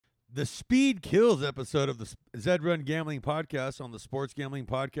The Speed Kills episode of the Zed Run Gambling Podcast on the Sports Gambling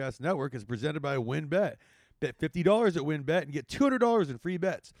Podcast Network is presented by WynnBET. Bet $50 at WynnBET and get $200 in free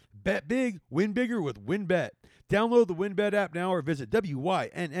bets. Bet big, win bigger with WynnBET. Download the WynnBET app now or visit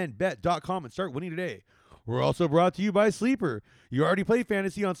WYNNBet.com and start winning today. We're also brought to you by Sleeper. You already play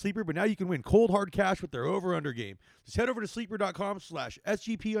fantasy on Sleeper, but now you can win cold hard cash with their over-under game. Just head over to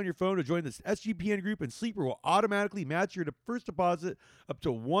sleeper.com/SGP on your phone to join this SGPN group, and Sleeper will automatically match your first deposit up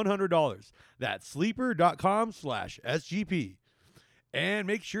to $100. That's sleeper.com/SGP. And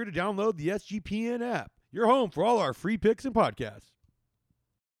make sure to download the SGPN app, your home for all our free picks and podcasts.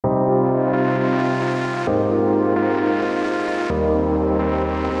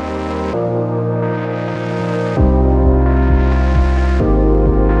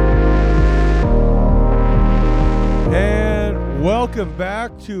 And welcome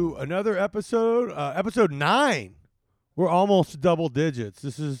back to another episode, episode 9. We're almost double digits.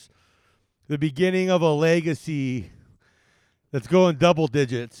 This is the beginning of a legacy that's going double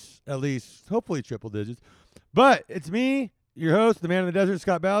digits, at least, hopefully triple digits. But it's me, your host, the man in the desert,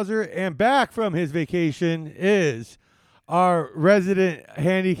 Scott Bowser, and back from his vacation is our resident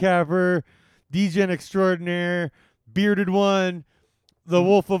handicapper, DJ extraordinaire, bearded one, the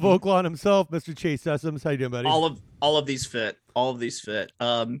Wolf of Oaklawn himself, Mr. Chase Sessoms. How you doing, buddy? All of these fit.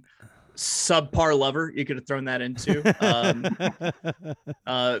 Subpar lover, you could have thrown that into.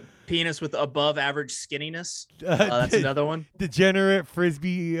 Penis with above average skinniness. That's another one. Degenerate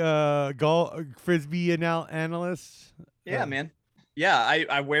frisbee frisbee analyst. Yeah, man. Yeah,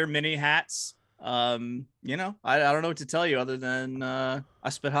 I wear many hats. I don't know what to tell you other than I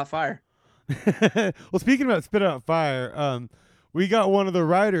spit hot fire. Well, speaking about spit out fire, we got one of the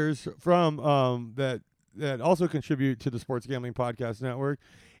writers from that also contribute to the Sports Gambling Podcast Network,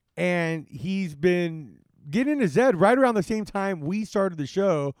 and he's been getting into Zed right around the same time we started the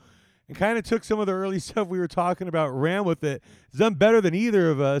show, and kind of took some of the early stuff we were talking about, ran with it. He's done better than either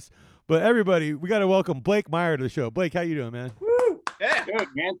of us. But everybody, we got to welcome Blake Meyer to the show. Blake, how you doing, man? Woo! Yeah, good,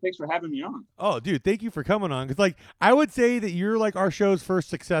 man. Thanks for having me on. Oh, dude, thank you for coming on. Because, I would say that you're like our show's first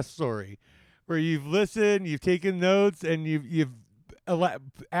success story, where you've listened, you've taken notes, and you've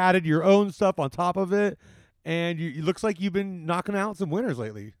added your own stuff on top of it, and it looks like you've been knocking out some winners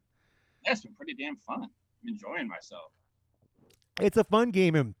lately. Yeah, it's been pretty damn fun. I'm enjoying myself. It's a fun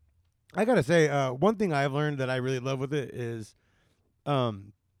game, and I gotta say, one thing I've learned that I really love with it is, I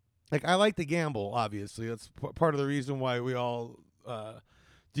like to gamble. Obviously, that's part of the reason why we all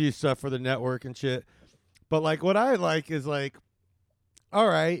do stuff for the network and shit. But what I like is all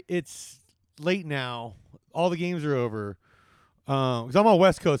right, it's late now. All the games are over. Because I'm on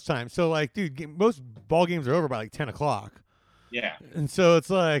West Coast time. So, dude, most ball games are over by 10 o'clock. Yeah. And so it's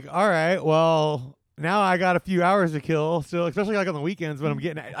all right, well, now I got a few hours to kill. So, especially on the weekends when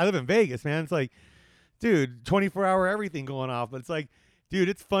I live in Vegas, man. It's dude, 24-hour everything going off. But it's dude,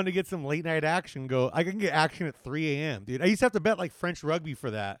 it's fun to get some late night action I can get action at 3 a.m., dude. I used to have to bet French rugby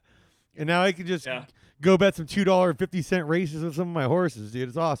for that. And now I can just go bet some $2.50 races with some of my horses, dude.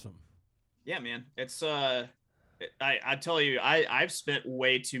 It's awesome. Yeah, man. It's I tell you, I've spent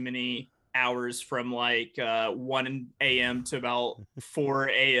way too many hours from 1 a.m. to about 4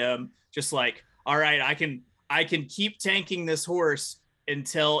 a.m. just all right, I can keep tanking this horse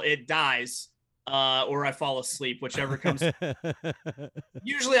until it dies, or I fall asleep, whichever comes.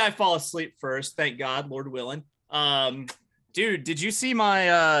 Usually I fall asleep first, thank God, Lord willing. Dude, did you see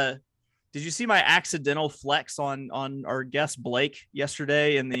my accidental flex on our guest Blake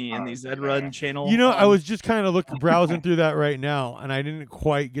yesterday in the Zed Run channel? I was just kind of browsing through that right now, and I didn't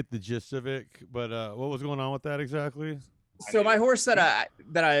quite get the gist of it. But what was going on with that exactly? So my horse that I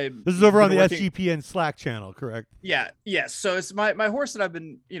this is over on the SGPN Slack channel, correct? Yeah. So it's my horse that I've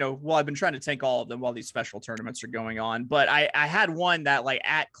been I've been trying to tank all of them while these special tournaments are going on. But I had one that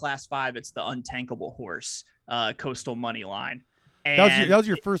at Class 5, it's the untankable horse, Coastal Money Line. And that was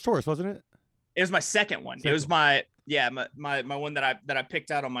your first horse, wasn't it? It was my second one. It was my one that I picked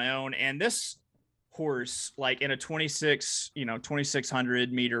out on my own. And this horse, in a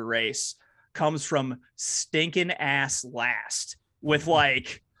 2600 meter race, comes from stinking ass last with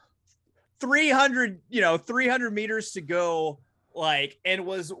 300 meters to go, and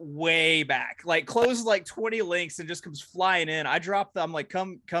was way back, closed 20 lengths and just comes flying in. I dropped them,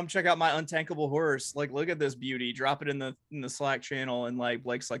 come check out my untankable horse. Look at this beauty. Drop it in the Slack channel. And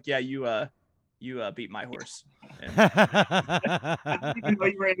Blake's yeah, you beat my horse. Even though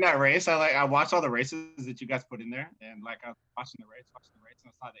you were in that race, I watched all the races that you guys put in there, and I was watching the race,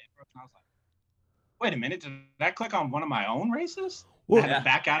 and I saw the intro, and I was wait a minute, did I click on one of my own races? Well, I had to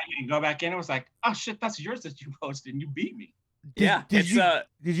back out and go back in. I was oh shit, that's yours that you posted, and you beat me. Did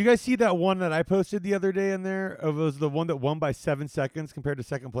you guys see that one that I posted the other day in there? It was the one that won by 7 seconds compared to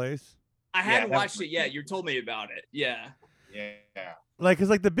second place. I hadn't watched it yet. You told me about it. Yeah. Like, cause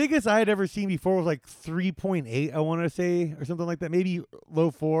like the biggest I had ever seen before was like 3.8, I want to say, or something like that, maybe low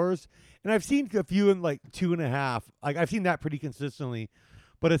fours. And I've seen a few in like 2.5. Like I've seen that pretty consistently.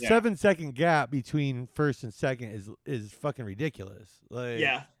 But a 7-second gap between first and second is fucking ridiculous. Like,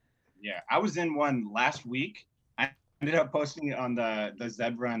 yeah. I was in one last week. I ended up posting it on the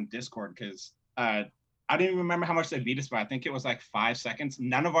Zed Run Discord because I didn't even remember how much they beat us by. I think it was like 5 seconds.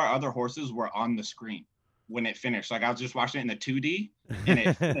 None of our other horses were on the screen when it finished. Like I was just watching it in the 2D,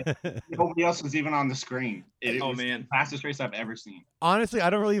 and nobody else was even on the screen. It was the fastest race I've ever seen. Honestly, I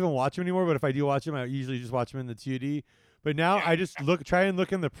don't really even watch them anymore. But if I do watch them, I usually just watch them in the 2D. But now I just try and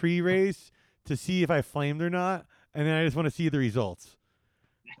look in the pre-race to see if I flamed or not, and then I just want to see the results.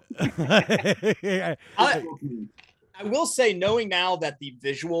 I will say, knowing now that the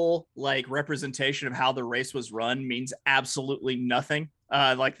visual like representation of how the race was run means absolutely nothing.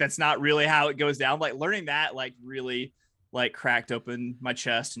 Like that's not really how it goes down. Like learning that like really like cracked open my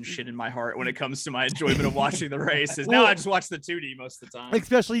chest and shit in my heart when it comes to my enjoyment of watching the races. Now I just watch the 2D most of the time.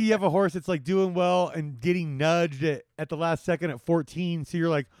 Especially you have a horse that's like doing well and getting nudged at the last second at 14. So you're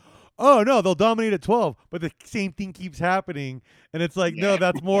like, oh no, they'll dominate at 12, but the same thing keeps happening. And it's like, no,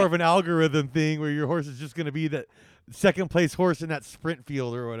 that's more of an algorithm thing where your horse is just going to be that second place horse in that sprint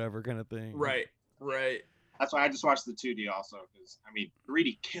field or whatever kind of thing. Right. That's why I just watched the 2D also, because I mean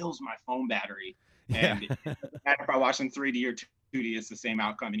 3D kills my phone battery, and if I watch in 3D or 2D, it's the same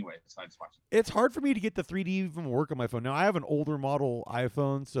outcome anyway. So I just watch it. It's hard for me to get the 3D even work on my phone. Now I have an older model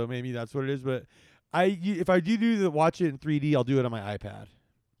iPhone, so maybe that's what it is. But if I do watch it in 3D, I'll do it on my iPad.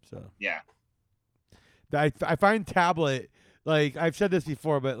 So yeah, I find tablet, like I've said this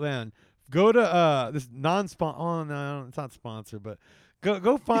before, but man, go to this non-spon. Oh no, it's not sponsored, but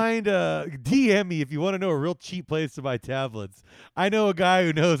go find DM me if you want to know a real cheap place to buy tablets. I know a guy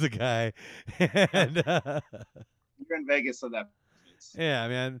who knows a guy, and you're in Vegas, so that. Yeah,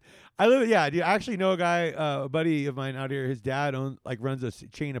 man. I actually know a guy, a buddy of mine out here. His dad runs a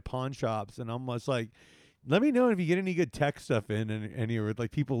chain of pawn shops, and I'm just like, let me know if you get any good tech stuff in and anywhere with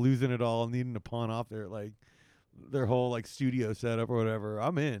like people losing it all and needing to pawn off their whole like studio setup or whatever.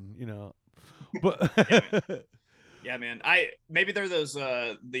 I'm in, But yeah, man. Maybe they're those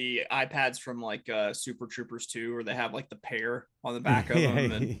the iPads from like Super Troopers 2, where they have like the pair on the back of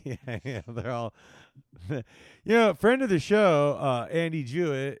them. And... yeah, they're all. Friend of the show, Andy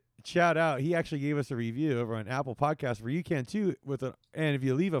Jewett. Shout out. He actually gave us a review over on Apple Podcasts, where you can too. And if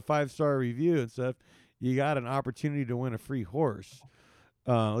you leave a 5-star review and stuff, you got an opportunity to win a free horse.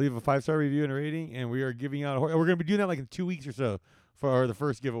 Leave a 5-star review and a rating, and we are giving out a horse. We're going to be doing that like in 2 weeks or so for the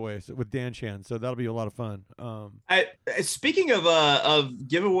first giveaway with Dan Chan. So that'll be a lot of fun. Speaking of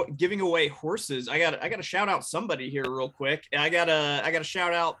giving away horses, I got to shout out somebody here real quick. I got to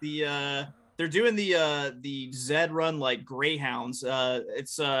shout out they're doing the Zed Run like Greyhounds.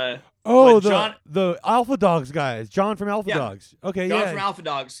 It's the Alpha Dogs guys. John from Alpha Dogs. Okay, John from Alpha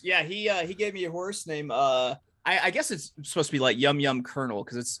Dogs. Yeah, he gave me a horse named I guess it's supposed to be like Yum Yum Colonel,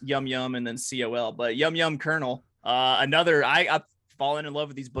 because it's Yum Yum and then COL, but Yum Yum Colonel. I've fallen in love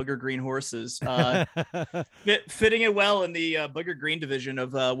with these booger green horses. Fitting it well in the booger green division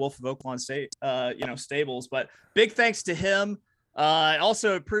of Wolf of Oaklawn State stables. But big thanks to him.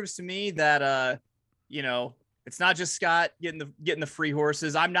 Also, it proves to me that it's not just Scott getting the free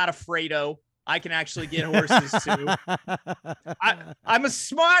horses. I'm not afraido. I can actually get horses too. I'm a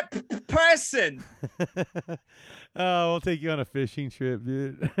smart person. Oh, we'll take you on a fishing trip,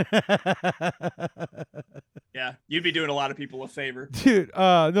 dude. Yeah, you'd be doing a lot of people a favor, dude.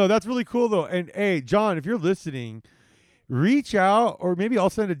 No, that's really cool though. And hey, John, if you're listening, reach out, or maybe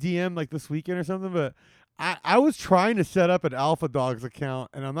I'll send a DM like this weekend or something. But I was trying to set up an Alpha Dogs account,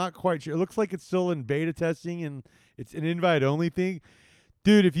 and I'm not quite sure. It looks like it's still in beta testing, and it's an invite only thing.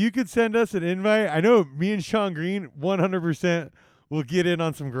 Dude, if you could send us an invite, I know me and Sean Green 100% will get in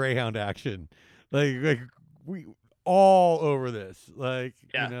on some Greyhound action. Like we all over this.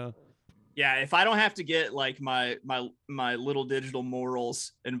 Yeah, if I don't have to get like my little digital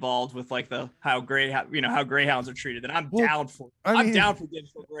morals involved with like how greyhounds are treated, then I'm down for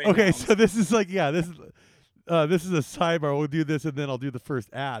digital greyhounds. Okay, so this is like this is a sidebar. We'll do this and then I'll do the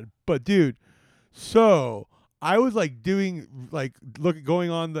first ad. But dude, so I was like going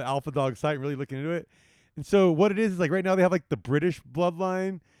on the Alpha Dog site, really looking into it. And so what it is like right now they have like the British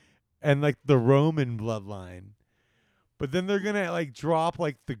bloodline and like the Roman bloodline. But then they're going to like drop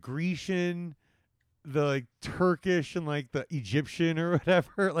like the Grecian, the like Turkish and like the Egyptian or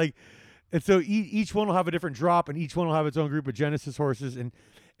whatever. Like And so each one will have a different drop, and each one will have its own group of Genesis horses. And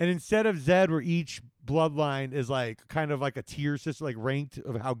instead of Zed, where each bloodline is like kind of like a tier system, like ranked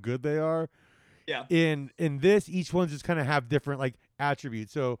of how good they are. Yeah. In this, each one just kind of have different like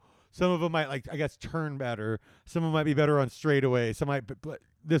attributes. So some of them might like, I guess, turn better. Some of them might be better on straightaway. Some might, but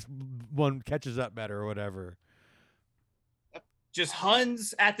this one catches up better or whatever. Just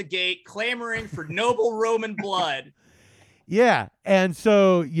Huns at the gate clamoring for noble Roman blood. Yeah, and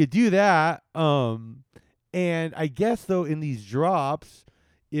so you do that. And I guess though in these drops,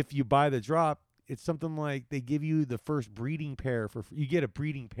 if you buy the drop, it's something like they give you the first breeding pair you get a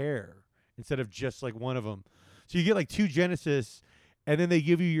breeding pair instead of just like one of them. So you get like 2 Genesis, and then they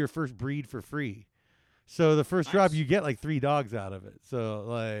give you your first breed for free. So the first drop, you get like 3 dogs out of it. So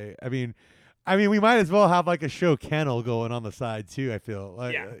like, I mean, we might as well have like a show kennel going on the side too. I feel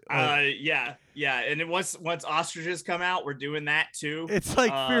like, yeah. And then once ostriches come out, we're doing that too. It's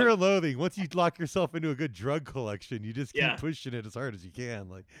like Fear and Loathing. Once you lock yourself into a good drug collection, you just keep pushing it as hard as you can.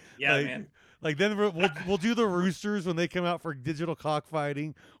 Like, man. Like then we'll do the roosters when they come out for digital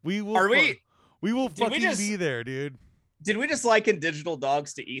cockfighting. We will. We will fucking be there, dude. Did we just liken digital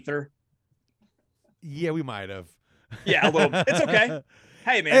dogs to ether? Yeah, we might have. Yeah, a little. It's okay.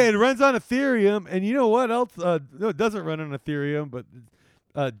 Hey, man. Hey, it runs on Ethereum, and you know what else? No, it doesn't run on Ethereum, but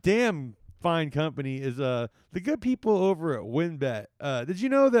damn fine company is the good people over at WinBet. Did you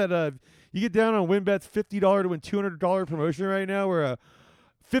know that you get down on WinBet's $50 to win $200 promotion right now, where a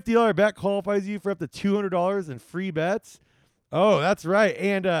 $50 bet qualifies you for up to $200 in free bets? Oh, that's right.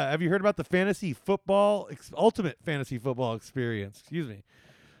 And have you heard about the ultimate fantasy football experience? Excuse me.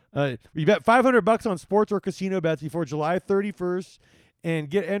 You bet $500 on sports or casino bets before July 31st and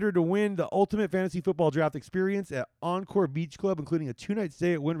get entered to win the ultimate fantasy football draft experience at Encore Beach Club, including a 2-night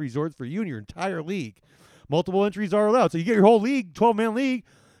stay at Wynn Resorts for you and your entire league. Multiple entries are allowed. So you get your whole league, 12-man league.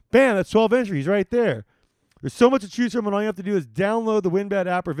 Bam, that's 12 entries right there. There's so much to choose from, and all you have to do is download the WinBet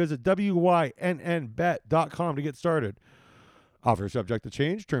app or visit wynnbet.com to get started. Offer subject to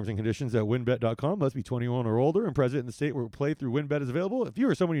change. Terms and conditions at winbet.com. Must be 21 or older and present in the state where play through WinBet is available. If you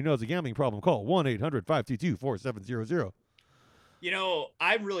or someone you know has a gambling problem, call 1-800-522-4700. You know,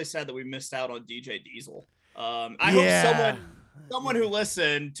 I'm really sad that we missed out on DJ Diesel. I hope someone who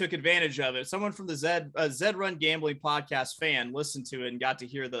listened took advantage of it. Someone from the Zed Run Gambling Podcast fan listened to it and got to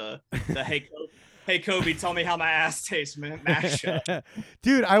hear the hey Kobe, tell me how my ass tastes, man. Mashup.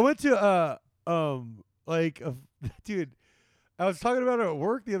 Dude, I went to dude. I was talking about it at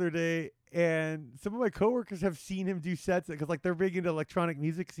work the other day, and some of my coworkers have seen him do sets because like they're big into electronic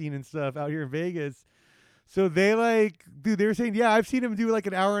music scene and stuff out here in Vegas. So they they were saying, yeah, I've seen him do like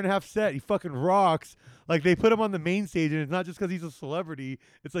an hour-and-a-half set. He fucking rocks. Like they put him on the main stage, and it's not just because he's a celebrity.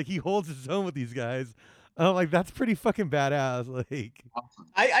 It's like he holds his own with these guys. Like that's pretty fucking badass. Like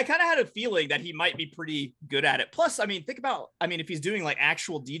I kind of had a feeling that he might be pretty good at it. Plus, I mean, if he's doing like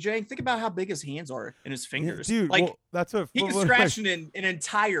actual DJing, think about how big his hands are and his fingers. Dude, like well, that's what he can scratch an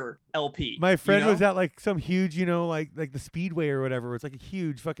entire LP. My friend was at like some huge, like the Speedway or whatever. It's like a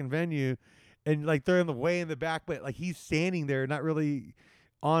huge fucking venue, and like they're in the way in the back, but like he's standing there, not really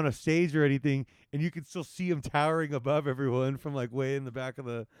on a stage or anything, and you can still see him towering above everyone from like way in the back of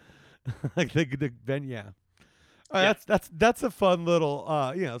the. Like the venue, yeah. That's a fun little,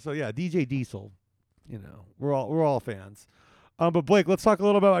 So yeah, DJ Diesel, we're all fans. But Blake, let's talk a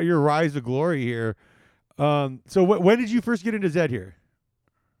little about your rise to glory here. So when did you first get into Zed here?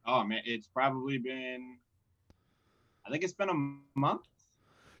 Oh man, it's probably been, I think it's been a month.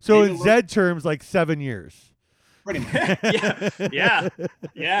 So in Zed terms, like 7 years. Pretty much. yeah.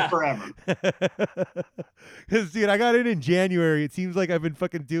 Forever. Because, dude, I got in January. It seems like I've been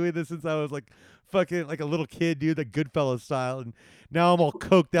fucking doing this since I was like fucking like a little kid, dude, like Goodfellas style. And now I'm all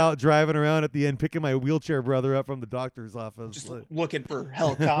coked out driving around at the end, picking my wheelchair brother up from the doctor's office. Just looking for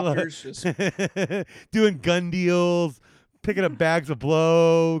helicopters. Doing gun deals, picking up bags of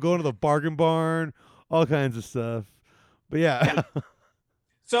blow, going to the bargain barn, all kinds of stuff. But yeah.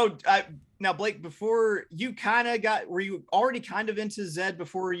 So now, Blake, before you were you already kind of into Zed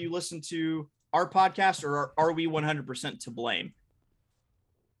before you listened to our podcast, or are we 100% to blame?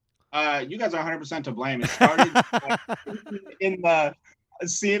 You guys are 100% to blame. It started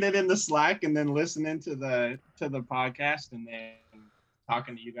seeing it in the Slack and then listening to the podcast and then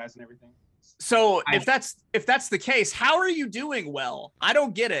talking to you guys and everything. So if that's the case, how are you doing well? I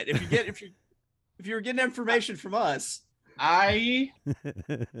don't get it. If you're getting information from us. I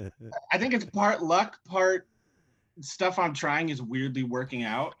think it's part luck, part stuff I'm trying is weirdly working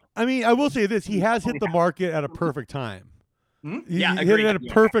out. I mean, I will say this: he has hit the market at a perfect time. Hmm? He hit it at a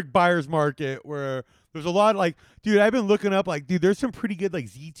perfect buyer's market where There's a lot like, dude, I've been looking up like, dude, there's some pretty good like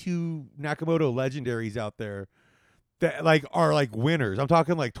Z2 Nakamoto legendaries out there that like are like winners. I'm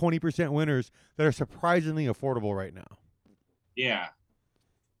talking like 20% winners that are surprisingly affordable right now. Yeah.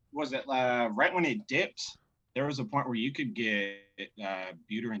 Was it right when it dipped? There was a point where you could get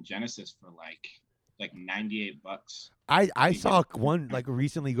Buter and Genesis for like $98. I saw one like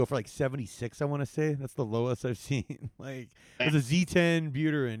recently go for like 76. I want to say that's the lowest I've seen. Like it was a Z10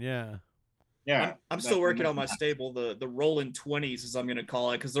 Buterin, yeah. Yeah, I'm still working on my stable, the Roland 20s, as I'm going to call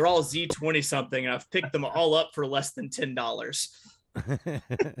it, because they're all Z20 something, and I've picked them all up for less than $10. I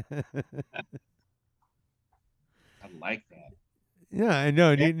like that. Yeah, I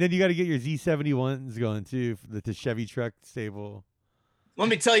know. And then you got to get your Z71s going too for the Chevy truck stable. Let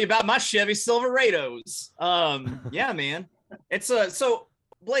me tell you about my Chevy Silverados. Yeah, man. It's so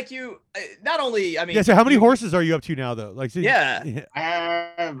Blake, you not only, I mean, yeah. So how many horses are you up to now, though? Like, so yeah, I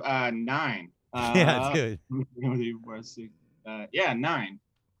have 9. Yeah, dude. Yeah, 9.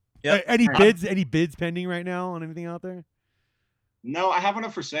 Yep. Any bids? Any bids pending right now on anything out there? No, I have one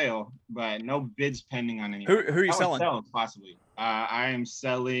up for sale, but no bids pending on any. Who are you selling? Sell, possibly. I am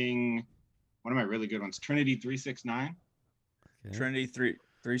selling one of my really good ones, Trinity 369. Okay. Trinity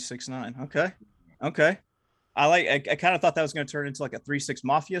 369. Okay. I kind of thought that was going to turn into like a 3-6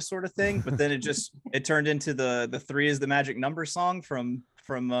 Mafia sort of thing, but then it turned into the 3 is the magic number song from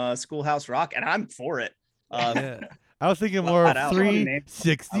Schoolhouse Rock, and I'm for it. Yeah. I was thinking more of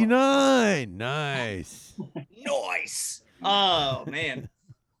 369. Nice. Nice. Oh man.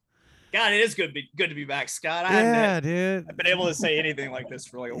 God, it is good to be back, Scott. Dude. I've been able to say anything like this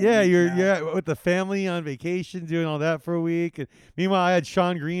for like a week you're with the family on vacation doing all that for a week. And meanwhile, I had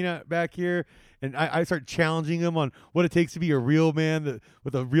Sean Green back here, and I started challenging him on what it takes to be a real man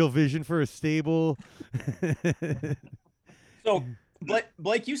with a real vision for a stable. So,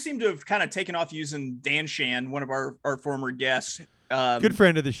 Blake, you seem to have kind of taken off using Dan Shan, one of our former guests. Good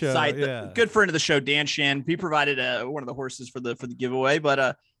friend of the show. Good friend of the show, Dan Shan. He provided one of the horses for the giveaway,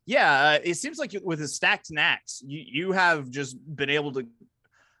 but it seems like with his stacked knacks, you have just been able to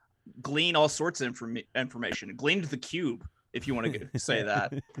glean all sorts of information, gleaned the cube, if you want to say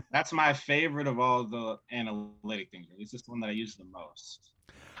that. That's my favorite of all the analytic things. It's just the one that I use the most.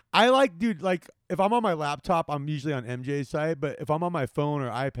 I like, dude, like if I'm on my laptop, I'm usually on MJ's site, but if I'm on my phone or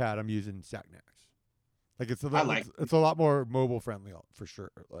iPad, I'm using StackNax. Like it's a lot more mobile friendly for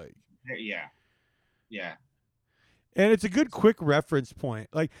sure. Like yeah. And it's a good quick reference point.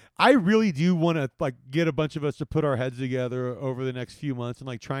 Like I really do want to like get a bunch of us to put our heads together over the next few months and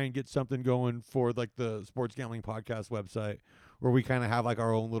like try and get something going for like the Sports Gambling Podcast website where we kind of have like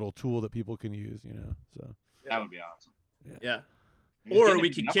our own little tool that people can use, you know. So that would be awesome. Yeah. Or we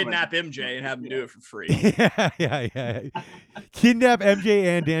could kidnap MJ and have him do it for free. Yeah. Kidnap MJ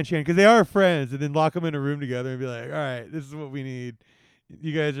and Dan Shan because they are friends, and then lock them in a room together and be like, "All right, this is what we need.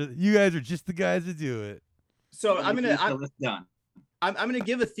 You guys are just the guys to do it." So I'm gonna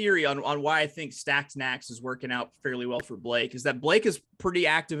give a theory on why I think Stacked Nax is working out fairly well for Blake. Is that Blake is pretty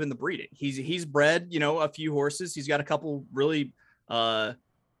active in the breeding. He's bred a few horses. He's got a couple really studly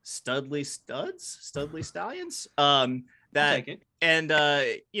stallions. That and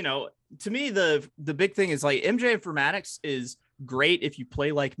to me the big thing is like MJ Informatics is great if you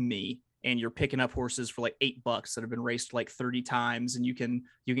play like me and you're picking up horses for like $8 that have been raced like 30 times and you can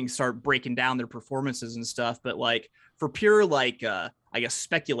start breaking down their performances and stuff. But like for pure like I guess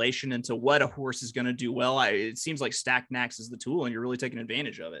speculation into what a horse is going to do well, it seems like Stacked Nax is the tool and you're really taking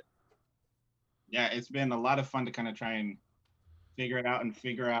advantage of it. Yeah, it's been a lot of fun to kind of try and figure it out.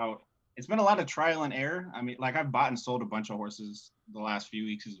 It's been a lot of trial and error. I mean, like I've bought and sold a bunch of horses the last few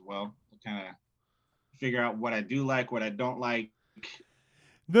weeks as well to kind of figure out what I do like, what I don't like.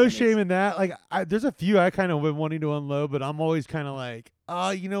 No shame in that. Like, there's a few I kind of been wanting to unload, but I'm always kind of like,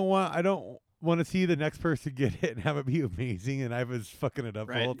 you know what? I don't want to see the next person get it and have it be amazing, and I was fucking it up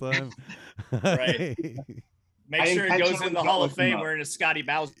the whole time. Right. Make sure it goes in the Hall of Fame wearing a Scotty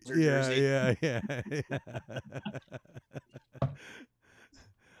Bowser jersey. Yeah.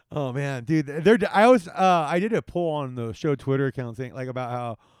 Oh man, dude, I did a poll on the show Twitter account saying like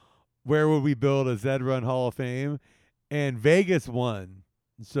about where would we build a Zed Run Hall of Fame, and Vegas won.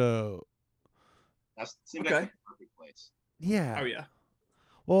 So that's like the perfect place. Yeah. Oh yeah.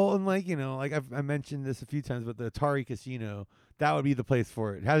 Well, and like I mentioned this a few times, but the Atari Casino, that would be the place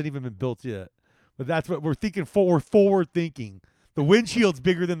for it. It hasn't even been built yet, but that's what we're thinking. Forward thinking. The windshield's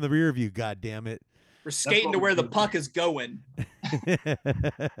bigger than the rear view. God damn it. We're skating to where the puck is going.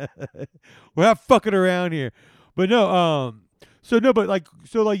 We're not fucking around here. But no,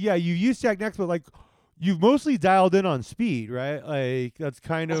 yeah, you use Stacked Nax, but like you've mostly dialed in on speed, right? Like that's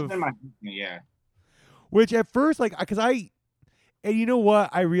kind of yeah. Which at first, like, because and you know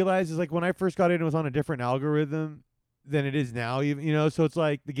what I realized is like when I first got in, it was on a different algorithm than it is now. Even so it's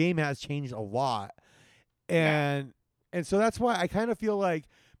like the game has changed a lot, and so that's why I kind of feel like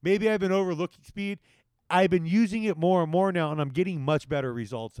maybe I've been overlooking speed. I've been using it more and more now, and I'm getting much better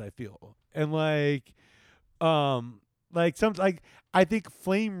results. I feel, and like I think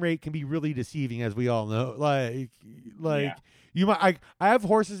flame rate can be really deceiving, as we all know. Like you might I have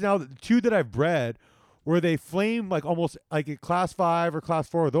horses now, two that I've bred, where they flame like almost like at class 5 or class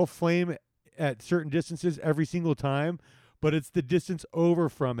 4. They'll flame at certain distances every single time, but it's the distance over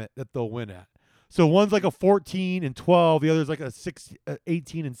from it that they'll win at. So one's like a 14 and 12, the other's like a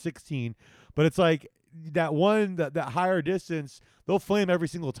 18 and 16. But it's like that one that higher distance, they'll flame every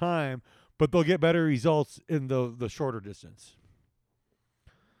single time, but they'll get better results in the shorter distance.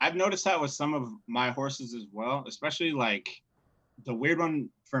 I've noticed that with some of my horses as well, especially like the weird one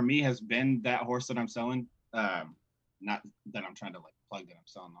for me has been that horse that I'm selling. Not that I'm trying to like plug that I'm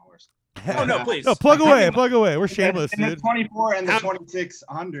selling the horse. Oh no, please. No, plug away. We're shameless, in the dude. 24 and the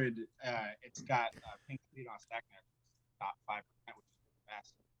 2600, it's got pink speed on stack neck, top 5%, which is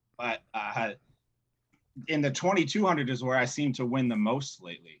fast. But in the 2200 is where I seem to win the most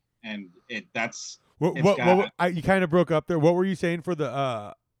lately, and that's you kind of broke up there. What were you saying for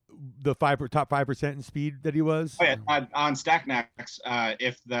the top 5% in speed that he was? Oh, yeah, on stack necks,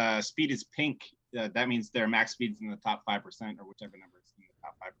 if the speed is pink, that means their max speed's in the top 5% or whichever number is in the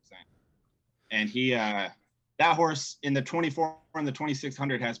top 5%. And he that horse in the 24 and the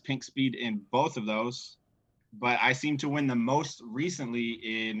 2600 has pink speed in both of those, but I seem to win the most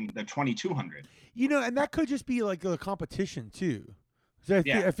recently in the 2200. And that could just be like a competition too. So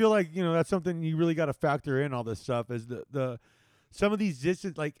I feel like that's something you really got to factor in. All this stuff is the some of these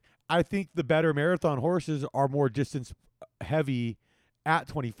distance, like I think the better marathon horses are more distance heavy at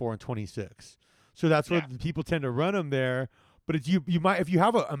 24 and 26. So that's where people tend to run them there. But it's you might, if you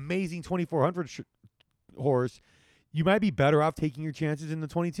have an amazing 2400 horse, you might be better off taking your chances in the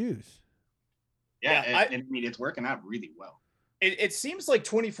 22s. Yeah, I mean, it's working out really well. It seems like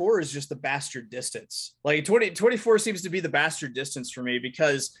 24 is just the bastard distance. Like 24 seems to be the bastard distance for me,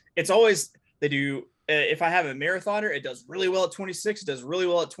 because it's always, they do, if I have a marathoner, it does really well at 26, it does really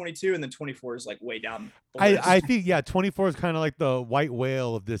well at 22, and then 24 is like way down the list. I think, 24 is kind of like the white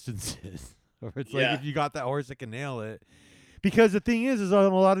whale of distances. Or it's like if you got that horse that can nail it. Because the thing is on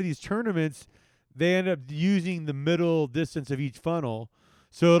a lot of these tournaments, they end up using the middle distance of each funnel.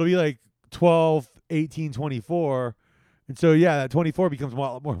 So it'll be like 12, 18, 24. And so, that 24 becomes a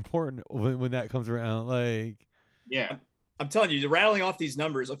lot more important when that comes around. Like, yeah, I'm telling you, rattling off these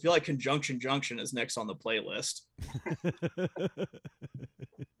numbers, I feel like Conjunction Junction is next on the playlist.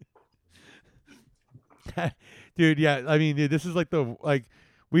 Dude, yeah. I mean, this is like can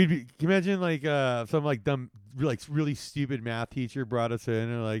you imagine like some like dumb, like really stupid math teacher brought us in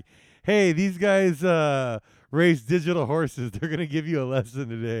and like, hey, these guys race digital horses. They're gonna give you a lesson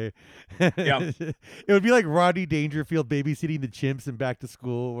today. Yeah. It would be like Rodney Dangerfield babysitting the chimps in Back to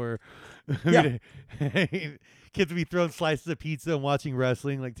School, where kids would be throwing slices of pizza and watching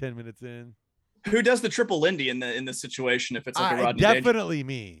wrestling like 10 minutes in. Who does the triple Lindy in this situation if it's like a Rodney definitely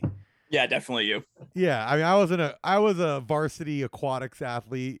me. Yeah, definitely you. Yeah, I mean, I was a varsity aquatics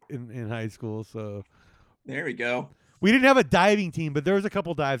athlete in high school, so there we go. We didn't have a diving team, but there was a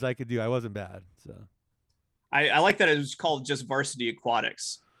couple dives I could do. I wasn't bad, so I like that it was called just varsity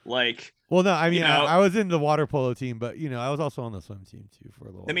aquatics. Like, well, no, I mean, I was in the water polo team, but I was also on the swim team too for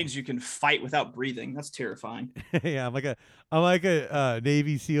a little. That means you can fight without breathing. That's terrifying. Yeah, I'm like a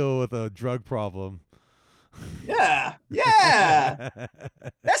Navy SEAL with a drug problem. Yeah.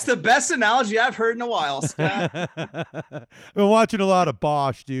 That's the best analogy I've heard in a while, Scott. I've been watching a lot of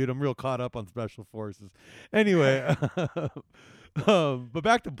Bosch, dude. I'm real caught up on special forces. Anyway, but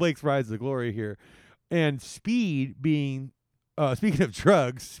back to Blake's Rise to Glory here. And speed being, speaking of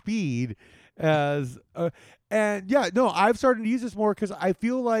drugs, speed as, I've started to use this more because I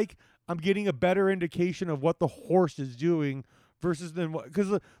feel like I'm getting a better indication of what the horse is doing versus than what,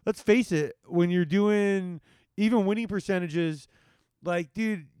 because let's face it, when you're doing even winning percentages, like,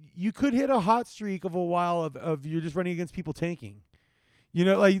 dude, you could hit a hot streak of a while of you're just running against people tanking,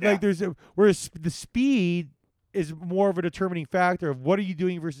 like there's whereas the speed is more of a determining factor of what are you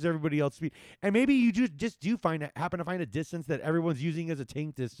doing versus everybody else's speed. And maybe you just do happen to find a distance that everyone's using as a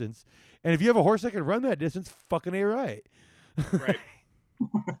tank distance. And if you have a horse that can run that distance, fucking A right. Right.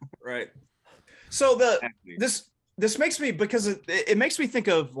 Right. So this makes me, because it makes me think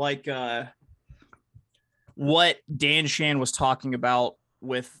of like what Dan Shan was talking about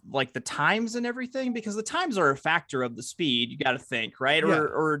with like the times and everything, because the times are a factor of the speed. You got to think, right? Yeah.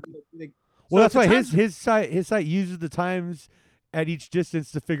 Or Well, that's if the why times- his site uses the times at each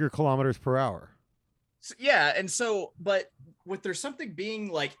distance to figure kilometers per hour. yeah, and so, but with there's something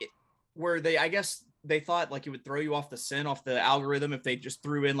being like where I guess they thought like it would throw you off the scent off the algorithm if they just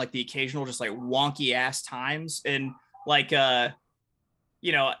threw in like the occasional just like wonky ass times and like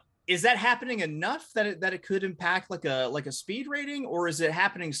is that happening enough that it could impact like a speed rating, or is it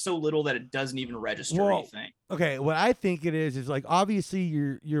happening so little that it doesn't even register anything? Okay, what I think it is like obviously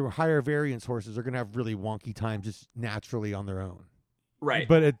your higher variance horses are gonna have really wonky times just naturally on their own. Right.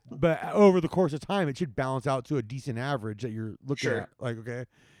 But over the course of time, it should balance out to a decent average that you're looking at. Like, okay,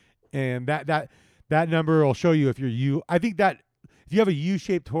 and that number will show you if you're I think that if you have a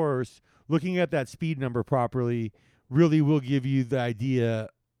U-shaped horse, looking at that speed number properly really will give you the idea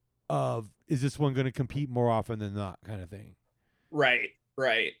of is this one going to compete more often than not, kind of thing. Right.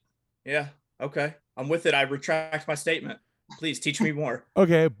 Yeah. Okay. I'm with it. I retract my statement. Please teach me more.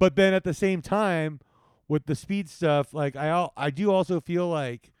 Okay, but then at the same time, with the speed stuff, like I do also feel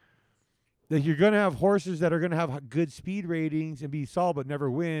like that you're going to have horses that are going to have good speed ratings and be solid but never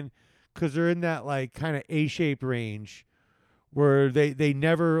win because they're in that like kind of A-shaped range where they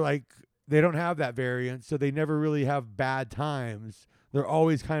never like they don't have that variance, so they never really have bad times. They're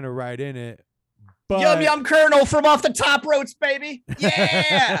always kind of right in it. But Yum yum Colonel from off the top ropes, baby.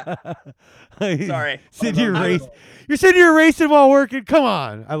 Yeah. Sorry. You're sitting here racing while working. Come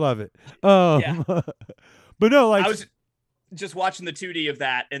on. I love it. Yeah. But no, like I was just watching the 2D of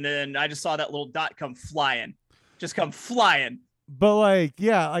that, and then I just saw that little dot come flying. Just come flying. But like,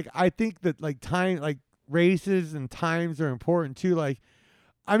 yeah, like I think that like time like races and times are important too. Like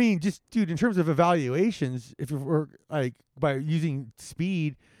I mean, just dude, in terms of evaluations, if we're like by using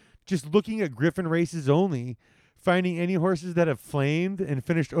speed, just looking at Griffin races only, finding any horses that have flamed and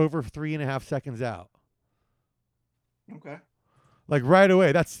finished over 3.5 seconds out. Okay. Like right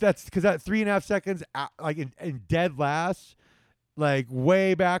away. That's because that 3.5 seconds out, like in dead last, like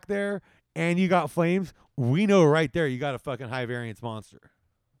way back there, and you got flames. We know right there you got a fucking high variance monster.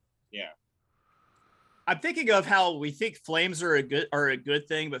 Yeah. I'm thinking of how we think flames are a good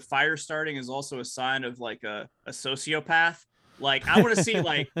thing, but fire starting is also a sign of like a sociopath. Like I want to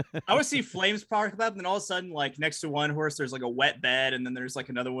see flames spark up, and then all of a sudden, like next to one horse, there's like a wet bed, and then there's like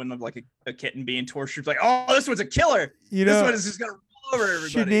another one of like a kitten being tortured. Like, oh, this one's a killer. This one is just gonna roll over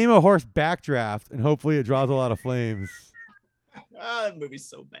everybody. Should name a horse Backdraft, and hopefully it draws a lot of flames. That movie's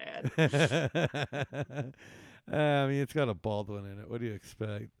so bad. I mean, it's got a Baldwin in it. What do you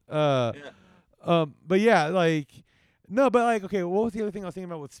expect? Yeah. But yeah, like, no, but like, okay, what was the other thing I was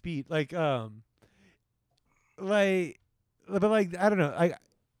thinking about with speed? Like, but like, I don't know. Like,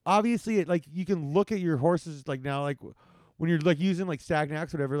 obviously, like, you can look at your horses, like, now, like, when you're, like, using, like,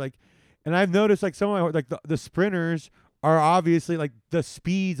 Stagnacks, whatever, like, and I've noticed, like, some of my, like, the sprinters are obviously, like, the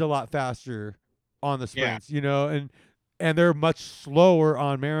speed's a lot faster on the sprints, you know, and they're much slower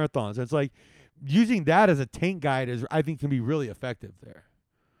on marathons. It's like, using that as a tank guide is, I think, can be really effective there.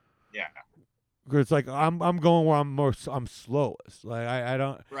 Yeah. Because it's like I'm going where I'm slowest. Like I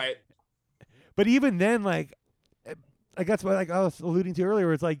don't. Right. But even then, like that's what like I was alluding to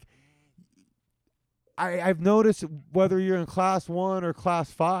earlier. It's like I've noticed whether you're in class 1 or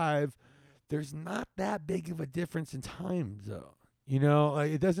class 5, there's not that big of a difference in times though. You know,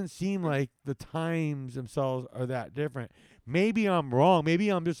 like, it doesn't seem like the times themselves are that different. Maybe I'm wrong. Maybe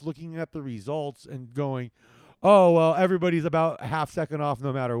I'm just looking at the results and going, oh, well, everybody's about a half second off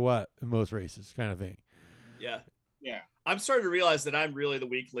no matter what in most races, kind of thing. Yeah. Yeah. I'm starting to realize that I'm really the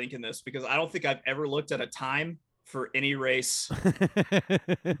weak link in this because I don't think I've ever looked at a time for any race.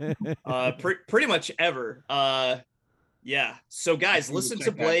 Pretty much ever. Yeah. So guys, listen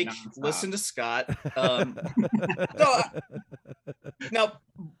to Blake, listen to Scott. Now,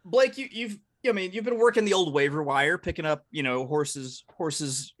 Blake, you've been working the old waiver wire, picking up, horses,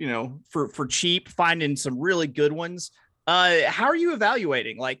 for cheap, finding some really good ones. How are you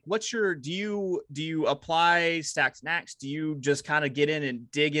evaluating? Like, do you apply stacks next? Do you just kind of get in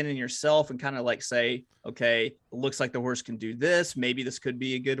and dig in yourself and kind of like say, okay, it looks like the horse can do this. Maybe this could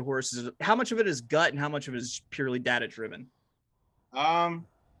be a good horse. How much of it is gut and how much of it is purely data driven?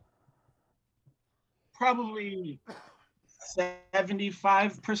 Probably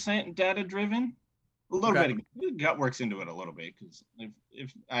 75% data driven. A little bit of gut works into it a little bit because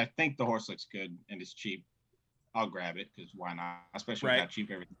if I think the horse looks good and it's cheap, I'll grab it because why not? Especially with how cheap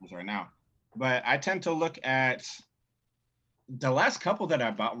everything is right now. But I tend to look at the last couple that I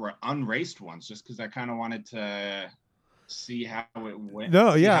bought were unraced ones just because I kind of wanted to see how it went.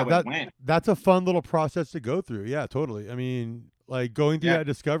 No, yeah, that's a fun little process to go through. Yeah, totally. I mean, like going through that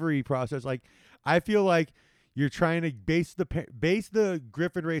discovery process, like I feel like You're trying to base the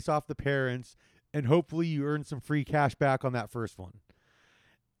Griffin race off the parents, and hopefully you earn some free cash back on that first one.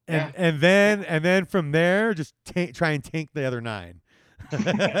 And then from there, just try and tank the other 9.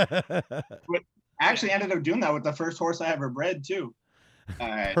 I actually ended up doing that with the first horse I ever bred too.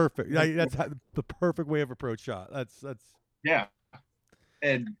 Perfect. That's the perfect way of approach shot. That's yeah.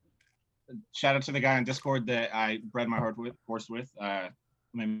 And shout out to the guy on Discord that I bred my horse with. Let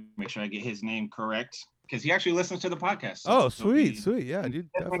me make sure I get his name correct because he actually listens to the podcast. So sweet. Yeah, dude,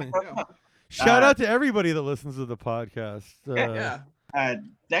 definitely. Shout out to everybody that listens to the podcast.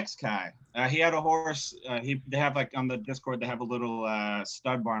 Dex Kai. He had a horse. They have like on the Discord. They have a little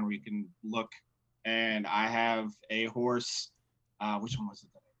stud barn where you can look. And I have a horse. Which one was it?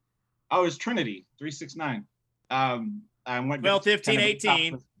 Oh, it was Trinity 369. I went 12, 15,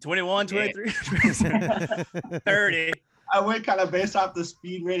 18, 21, 23, 30. I went kind of based off the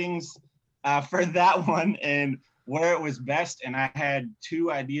speed ratings for that one and where it was best. And I had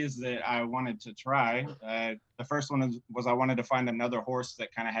 2 ideas that I wanted to try. The first one was I wanted to find another horse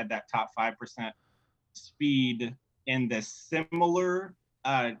that kind of had that top 5% speed in the similar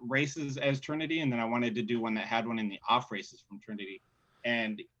races as Trinity. And then I wanted to do one that had one in the off races from Trinity.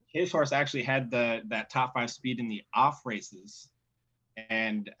 And his horse actually had that top 5 speed in the off races.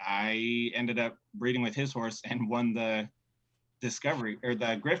 And I ended up breeding with his horse and won the Discovery or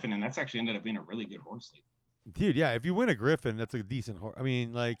the Griffin. And that's actually ended up being a really good horse. Dude, yeah, if you win a Griffin, that's a decent horse. I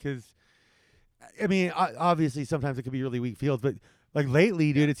mean, obviously sometimes it could be really weak fields, but like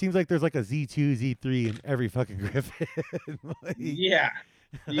lately, dude, it seems like there's like a Z2, Z3 in every fucking Griffin. Yeah.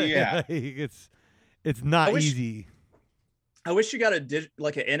 It's not easy. I wish you got an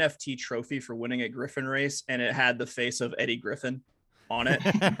NFT trophy for winning a Griffin race, and it had the face of Eddie Griffin on it.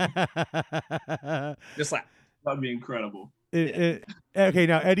 Just like that'd be incredible. Okay,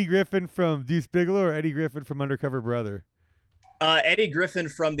 now Eddie Griffin from Deuce Bigelow or Eddie Griffin from Undercover Brother? Eddie Griffin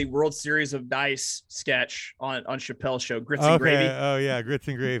from the World Series of Dice sketch on Chappelle's show, Grits and Gravy. Oh yeah, Grits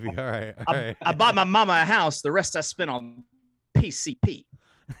and Gravy. All right. I bought my mama a house. The rest I spent on PCP.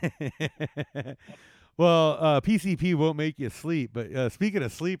 Well, PCP won't make you sleep. But speaking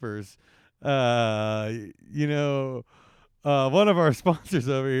of sleepers, one of our sponsors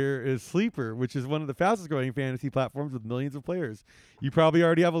over here is Sleeper, which is one of the fastest growing fantasy platforms with millions of players. You probably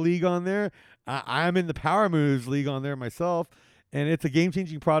already have a league on there. I'm in the Power Moves league on there myself, and it's a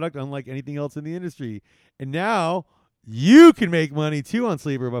game-changing product unlike anything else in the industry. And now you can make money too on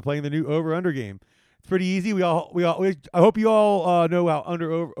Sleeper by playing the new over-under game. It's pretty easy. I hope you all know how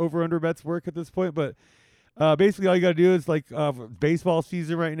over-under bets work at this point, but basically all you got to do is like baseball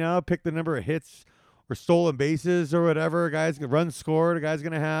season right now, pick the number of hits or stolen bases or whatever run score the guy's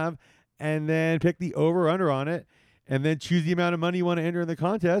going to have, and then pick the over-under on it, and then choose the amount of money you want to enter in the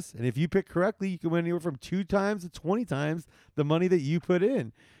contest. And if you pick correctly, you can win anywhere from 2 times to 20 times the money that you put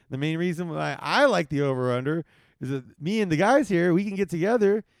in. The main reason why I like the over-under is that me and the guys here, we can get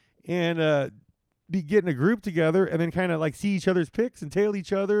together and be getting a group together and then kind of like see each other's picks and tail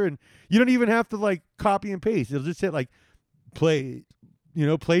each other. And you don't even have to like copy and paste. It'll just hit like play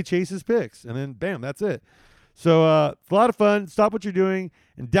Chase's picks, and then bam, that's it. So it's a lot of fun. Stop what you're doing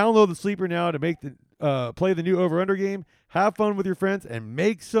and download the Sleeper now to make play the new over-under game. Have fun with your friends and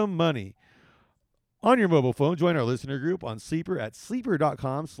make some money. On your mobile phone, join our listener group on Sleeper at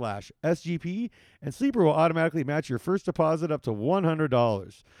sleeper.com/SGP, and Sleeper will automatically match your first deposit up to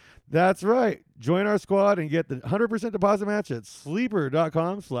 $100. That's right. Join our squad and get the 100% deposit match at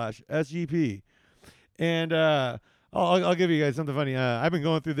sleeper.com/SGP. And I'll give you guys something funny. I've been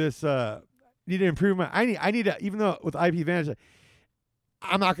going through this. Need to improve I need to, even though with IP Advantage,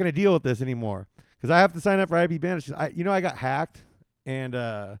 I'm not going to deal with this anymore because I have to sign up for IP Advantage. I got hacked and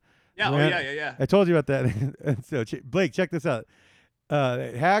yeah. I told you about that. And so Blake, check this out.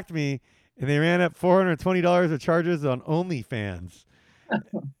 They hacked me and they ran up $420 of charges on OnlyFans.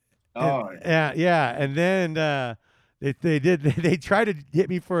 And then they tried to hit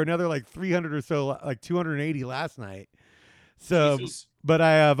me for another like 300 or so, like 280 last night. So, Jesus. But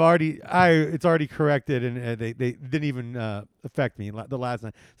it's already corrected, and they didn't even affect me the last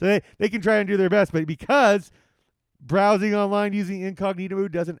night. So they can try and do their best, but because browsing online using incognito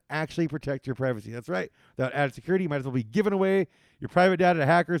mode doesn't actually protect your privacy. That's right. Without added security, you might as well be giving away your private data to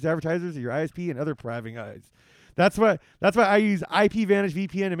hackers, advertisers, your ISP, and other prying eyes. That's why I use IP Advantage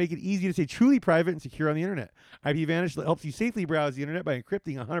VPN to make it easy to stay truly private and secure on the internet. IP Advantage helps you safely browse the internet by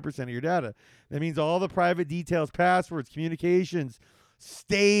encrypting 100% of your data. That means all the private details, passwords, communications,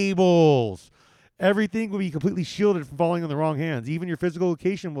 stables, everything will be completely shielded from falling in the wrong hands. Even your physical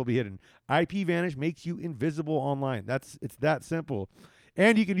location will be hidden. IP Advantage makes you invisible online. It's that simple.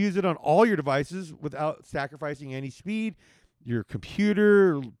 And you can use it on all your devices without sacrificing any speed. Your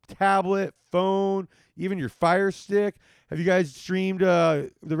computer, tablet, phone, even your Fire Stick. Have you guys streamed the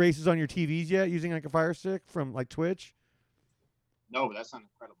races on your TVs yet using like a Fire Stick from like Twitch? No, but that sounds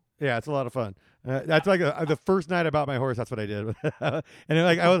incredible. Yeah, it's a lot of fun. That's like the first night I bought my horse. That's what I did, and then,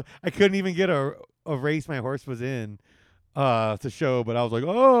 like I couldn't even get a race my horse was in to show, but I was like,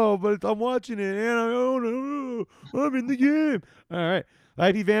 oh, but I'm watching it and I own it. I'm in the game. All right.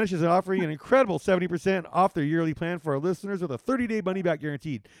 IP Vanish is offering an incredible 70% off their yearly plan for our listeners with a 30-day money-back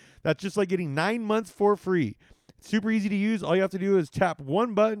guaranteed. That's just like getting 9 months for free. It's super easy to use. All you have to do is tap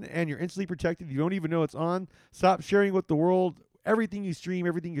one button and you're instantly protected. You don't even know it's on. Stop sharing with the world everything you stream,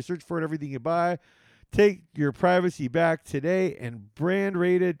 everything you search for, and everything you buy. Take your privacy back today and brand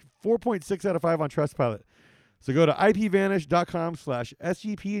rated 4.6 out of 5 on Trustpilot. So go to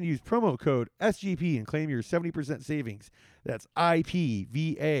ipvanish.com/SGP and use promo code SGP and claim your 70% savings. That's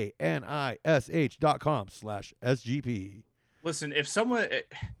ipvanish.com/SGP. Listen, if someone,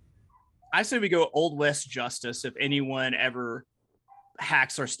 I say we go Old West justice if anyone ever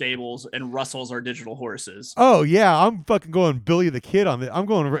hacks our stables and rustles our digital horses. Oh, yeah. I'm fucking going Billy the Kid on it. I'm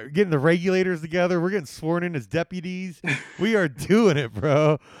going getting the regulators together. We're getting sworn in as deputies. We are doing it,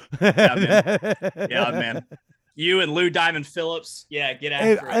 bro. Yeah, man. You and Lou Diamond Phillips, yeah, get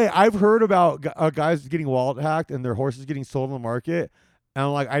after it. Hey, I've heard about guys getting wallet hacked and their horses getting sold on the market.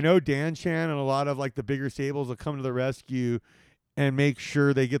 And like, I know Dan Chan and a lot of like the bigger stables will come to the rescue and make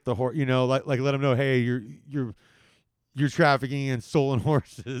sure they get the horse. You know, like let them know, hey, you're trafficking in stolen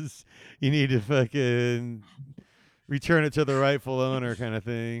horses. You need to fucking return it to the rightful owner, kind of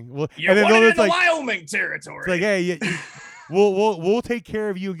thing. Well, you're and in it's the like, Wyoming territory. It's like, hey, we'll take care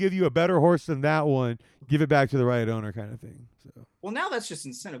of you and give you a better horse than that one. Give it back to the right owner, kind of thing. So. Well, now that's just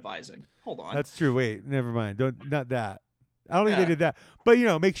incentivizing. Hold on. That's true. Wait, never mind. Not that. I don't think they did that. But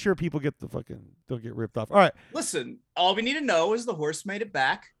make sure people don't get ripped off. All right. Listen, all we need to know is the horse made it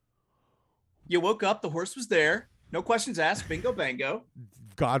back. You woke up, the horse was there. No questions asked. Bingo, bango.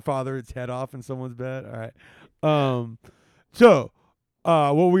 Godfather its head off in someone's bed. All right. So,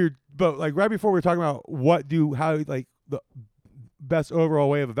 but like right before we were talking about how like the best overall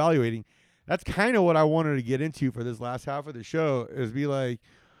way of evaluating. That's kind of what I wanted to get into for this last half of the show is be like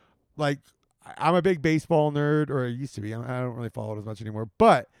I'm a big baseball nerd, or I used to be. I don't really follow it as much anymore,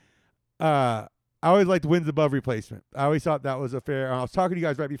 but I always liked wins above replacement. I always thought that was a fair. I was talking to you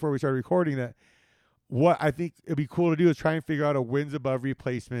guys right before we started recording that what I think it'd be cool to do is try and figure out a wins above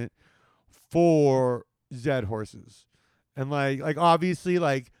replacement for Zed horses, and like obviously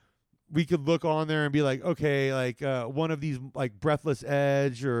like we could look on there and be like, okay, like one of these like Breathless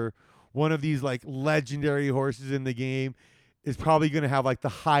Edge or one of these like legendary horses in the game is probably going to have like the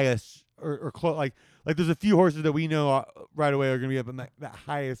highest or close. Like there's a few horses that we know right away are going to be up in that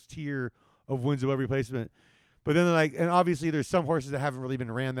highest tier of wins above replacement. But then and obviously there's some horses that haven't really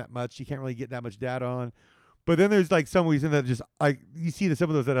been ran that much. You can't really get that much data on. But then there's like some reason that just like you see some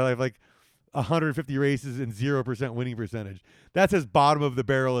of those that have like 150 races and 0% winning percentage. That's as bottom of the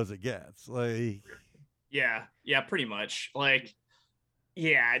barrel as it gets. Like, yeah, pretty much. Like,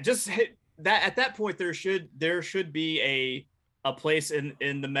 yeah, just that at that point there should be a place in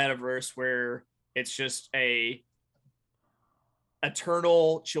the metaverse where it's just a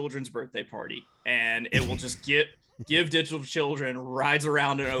eternal children's birthday party, and it will just give digital children rides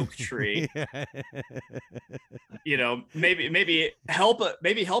around an oak tree. Maybe help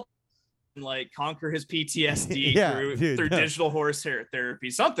like conquer his PTSD through digital horse hair therapy,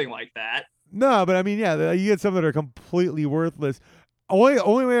 something like that. No, but I mean, yeah, you get some that are completely worthless.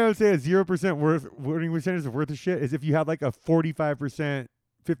 Only way I would say a 0% winning percentage of worth of shit is if you had like a 45%,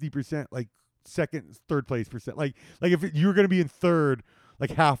 50% like second, third place percent. Like if you were going to be in third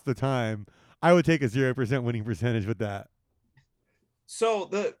like half the time, I would take a 0% winning percentage with that. So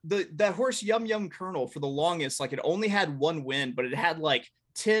that horse Yum Yum Colonel for the longest, like it only had one win, but it had like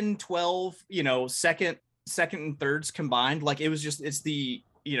 10, 12, second and thirds combined. Like it was the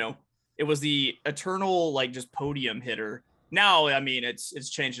eternal like just podium hitter. Now, I mean, it's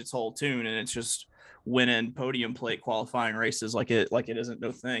changed its whole tune, and it's just winning podium plate qualifying races like it isn't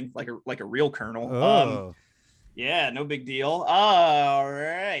no thing, like a real Colonel. Oh. Yeah, no big deal. All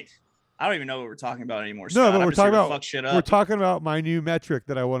right. I don't even know what we're talking about anymore, Scott. No, but we're talking about my new metric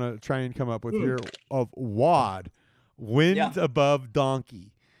that I want to try and come up with here of WAD, wins above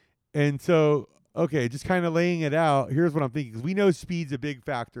donkey. And so, okay, just kind of laying it out. Here's what I'm thinking. 'Cause we know speed's a big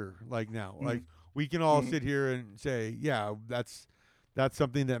factor. Like now, like we can all sit here and say, yeah, that's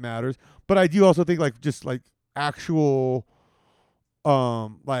something that matters. But I do also think like just like actual,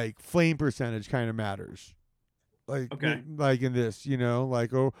 like flame percentage kind of matters. Okay. like in this,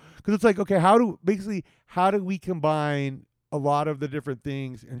 like, oh, because it's like, okay, how do we combine a lot of the different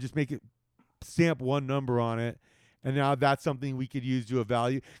things and just make it stamp one number on it, and now that's something we could use to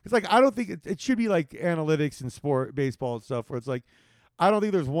evaluate. It's like, I don't think it should be like analytics in sport, baseball and stuff, where it's like, I don't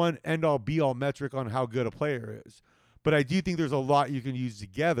think there's one end all be all metric on how good a player is, but I do think there's a lot you can use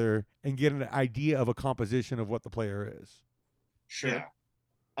together and get an idea of a composition of what the player is. Sure. Yeah.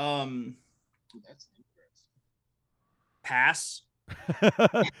 That's interesting. Pass.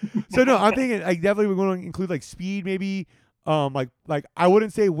 So no, I'm thinking I definitely would want to include like speed, maybe. Like I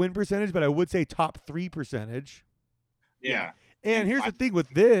wouldn't say win percentage, but I would say top 3 percentage. Yeah. And here's the thing with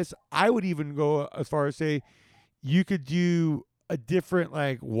this, I would even go as far as say you could do a different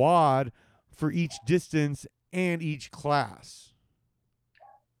like WOD for each distance and each class.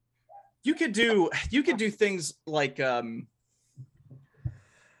 You could do things like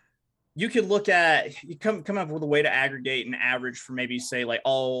you could look at, you come up with a way to aggregate an average for maybe say like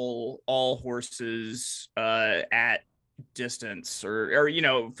all horses at distance, or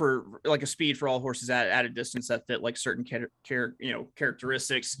for like a speed for all horses at a distance that fit like certain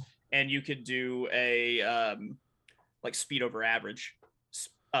characteristics, and you could do a like speed over average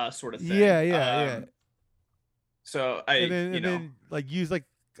sort of thing. Yeah. So and then like use like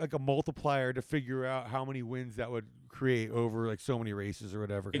a multiplier to figure out how many wins that would create over like so many races or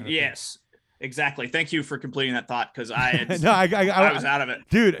whatever. Yes, exactly. Thank you for completing that thought, because I had I was out of it,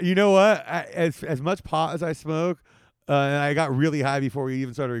 dude. You know what? As much pot as I smoke, and I got really high before we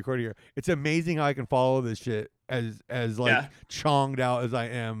even started recording here. It's amazing how I can follow this shit as like chonged out as I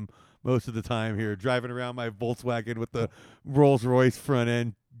am most of the time here, driving around my Volkswagen with the Rolls Royce front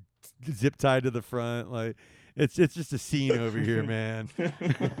end zip tied to the front. Like it's just a scene over here, man.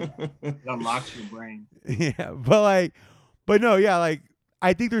 It unlocks your brain. Yeah, but no, yeah, like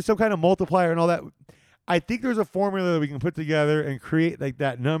I think there's some kind of multiplier and all that. I think there's a formula that we can put together and create like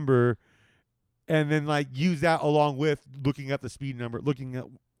that number, and then like use that along with looking at the speed number, looking at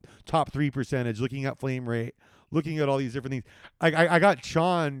top 3 percentage, looking at flame rate, looking at all these different things. I got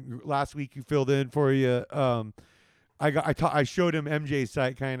Sean last week who filled in for you. I showed him MJ's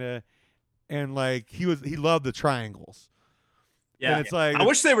site kind of, and like he loved the triangles. Yeah, and it's like, I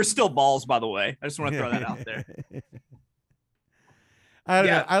wish they were still balls, by the way. I just want to throw that out there. I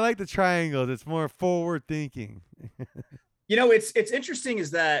don't know. I like the triangles. It's more forward thinking. It's interesting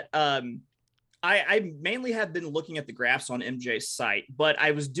is that I mainly have been looking at the graphs on MJ's site, but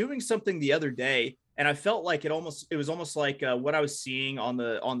I was doing something the other day, and I felt like it was almost like what I was seeing on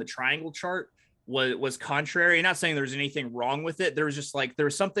the triangle chart was contrary. Not saying there was anything wrong with it. There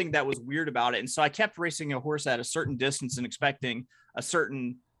was something that was weird about it. And so I kept racing a horse at a certain distance and expecting a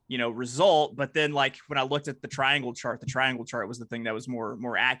certain, result. But then like when I looked at the triangle chart was the thing that was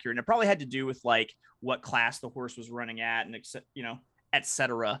more accurate. And it probably had to do with like what class the horse was running at and, et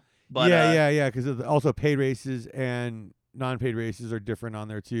cetera. But yeah. Because also paid races and non-paid races are different on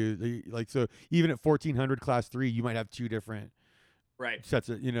there too. So even at 1400 class 3, you might have 2 different sets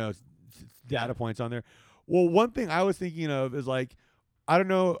of, data points on there. Well, one thing I was thinking of is like, I don't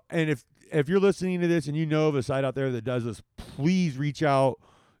know, and if you're listening to this and you know of a site out there that does this, please reach out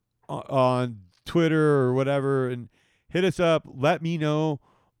on Twitter or whatever and hit us up. Let me know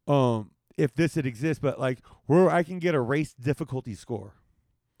if this exists, but like where I can get a race difficulty score.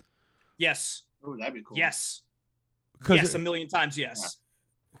 Yes. Oh, that'd be cool. Yes. Yes, a million times yes.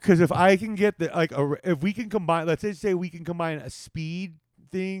 Because if I can get if we can combine, let's say we can combine a speed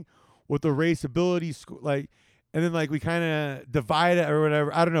thing with the race ability score, like, and then like we kind of divide it or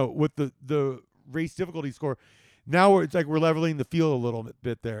whatever. I don't know, with the race difficulty score. Now it's like we're leveling the field a little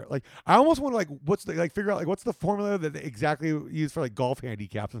bit there. Like I almost want to figure out like what's the formula that they exactly use for like golf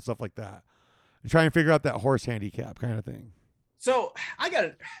handicaps and stuff like that, and try and figure out that horse handicap kind of thing. So I got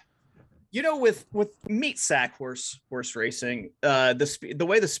it. With meat sack horse racing, the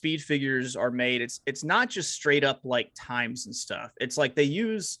way the speed figures are made, it's not just straight up like times and stuff. It's like they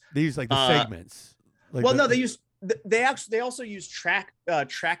use like the segments. They also use track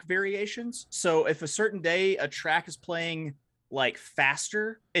variations. So if a certain day a track is playing like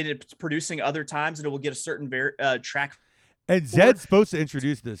faster and it's producing other times, and it will get a certain track. And Zed's supposed to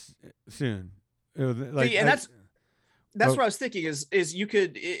introduce this soon. That's what I was thinking is you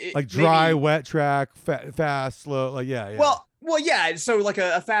could like dry, wet track, fast, slow, like yeah. Well, yeah. So like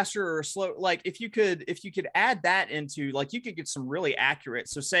a faster or a slow, like if you could add that into, like, you could get some really accurate.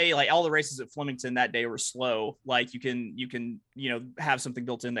 So say like all the races at Flemington that day were slow, like you can have something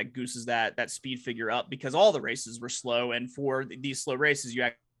built in that gooses that speed figure up because all the races were slow, and for these slow races you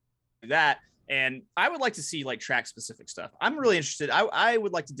actually do that, And I would like to see like track specific stuff. I'm really interested. I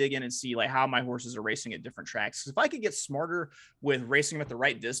would like to dig in and see like how my horses are racing at different tracks. If I could get smarter with racing them at the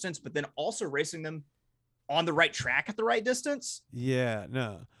right distance, but then also racing them on the right track at the right distance. Yeah,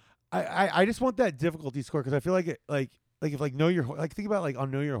 no, I just want that difficulty score because I feel like it like if like know your like think about like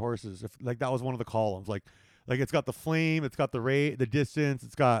on know your horses if like that was one of the columns like it's got the flame, it's got the rate, the distance,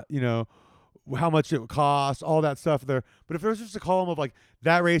 it's got how much it would cost, all that stuff there. But if there was just a column of like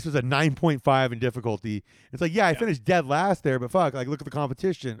that race was a 9.5 in difficulty, it's like I finished dead last there, but fuck, like look at the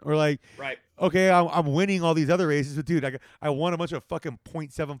competition or like right. Okay, I'm winning all these other races, but dude, I won a bunch of fucking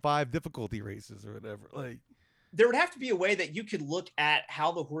 0.75 difficulty races or whatever. Like, there would have to be a way that you could look at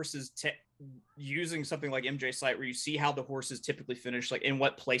how the horses using something like MJ Site, where you see how the horses typically finish, like in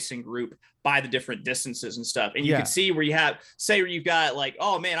what placing group by the different distances and stuff, and you can see where you have, say, where you've got like,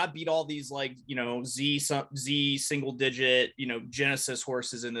 oh man, I beat all these like Z single digit Genesis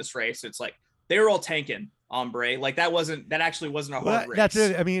horses in this race. It's like they were all tanking. Ombre, like that actually wasn't a hard race. That's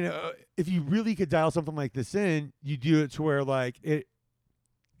it. I mean, if you really could dial something like this in, you do it to where like it,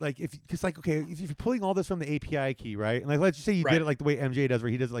 like if you're pulling all this from the API key, right? And like let's just say you did it like the way MJ does, where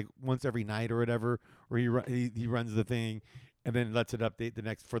he does it like once every night or whatever, where he runs the thing, and then lets it update the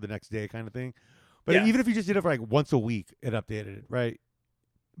next day kind of thing. But even if you just did it for like once a week, it updated it, right?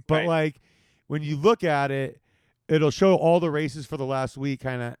 But like when you look at it, it'll show all the races for the last week,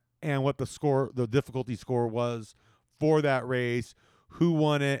 kind of. And what the difficulty score was for that race, who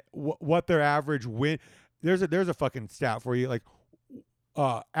won it, what their average win. There's a fucking stat for you, like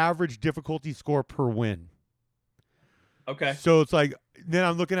average difficulty score per win. Okay. So it's like then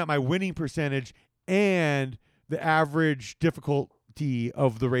I'm looking at my winning percentage and the average difficulty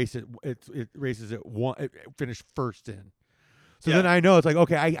of the race it races it finished first in. So then I know it's like,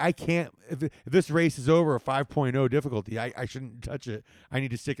 okay, I can't, if this race is over a 5.0 difficulty, I shouldn't touch it. I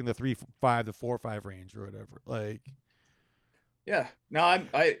need to stick in the 3.5 to 4.5 range or whatever. Like, yeah, no,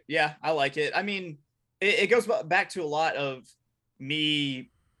 I like it. I mean, it goes back to a lot of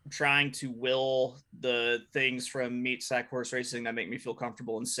me trying to will the things from meat sack horse racing that make me feel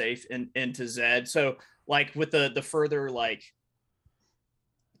comfortable and safe into Zed. So like with the further like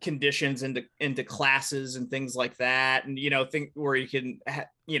conditions into classes and things like that, and think where you can I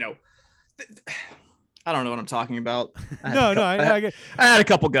don't know what I'm talking about. I had a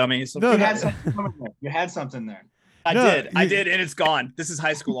couple gummies. No, you had something there. I did, and it's gone. This is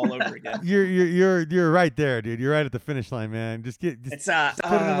high school all over again. You're right there, dude. You're right at the finish line, man. Just put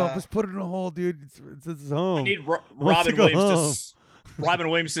it in a hole, dude. It's home. I need Robin Williams Robin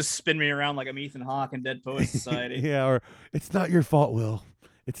Williams to spin me around like I'm Ethan Hawke in Dead Poets Society. Yeah, or it's not your fault, Will.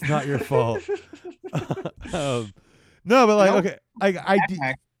 It's not your fault. No, but like,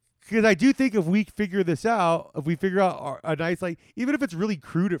 okay, because I do think if we figure this out, if we figure out a nice, like, even if it's really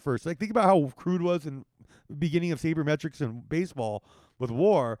crude at first, like think about how crude it was in the beginning of sabermetrics and baseball with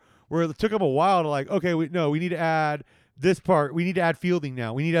WAR, where it took them a while to like, okay, we need to add this part. We need to add fielding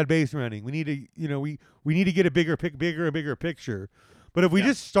now. We need to add base running. We need to, we need to get a bigger picture. But if we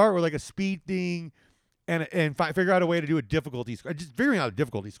just start with like a speed thing, and figure out a way to do a difficulty score. Just figuring out a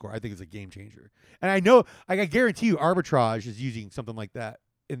difficulty score, I think, is a game changer. And I know, I guarantee you, Arbitrage is using something like that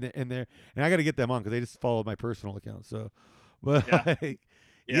in there. And I got to get them on because they just followed my personal account. So, but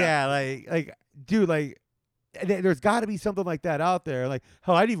dude, like, there's got to be something like that out there. Like,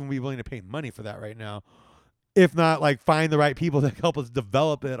 hell, I'd even be willing to pay money for that right now, if not like find the right people that help us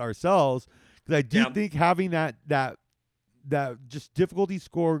develop it ourselves. Because I do think having that just difficulty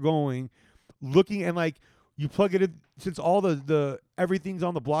score going. Looking and like you plug it in, since all the everything's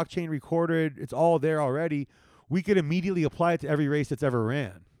on the blockchain recorded, it's all there already. We could immediately apply it to every race that's ever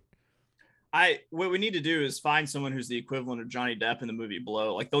ran. What we need to do is find someone who's the equivalent of Johnny Depp in the movie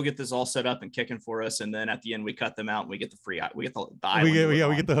Blow. Like they'll get this all set up and kicking for us, and then at the end we cut them out and we get the island.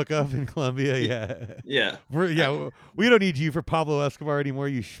 We get the hookup in Colombia. Yeah. We don't need you for Pablo Escobar anymore,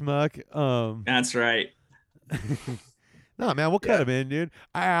 you schmuck. That's right. No, man, we'll cut him in, dude.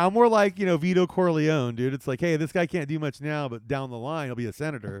 I'm more like, Vito Corleone, dude. It's like, hey, this guy can't do much now, but down the line, he'll be a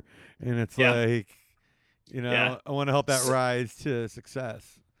senator. And it's like, I want to help that rise to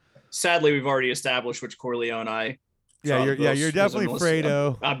success. Sadly, we've already established which Corleone you're definitely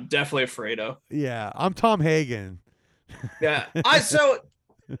Fredo. I'm definitely a Fredo. Yeah, I'm Tom Hagen. Yeah. I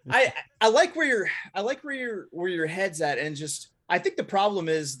like where your head's at, and just I think the problem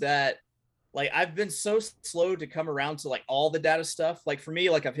is that like I've been so slow to come around to like all the data stuff. Like for me,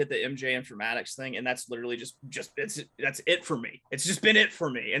 like I've hit the MJ informatics thing, and that's literally just that's it for me. It's just been it for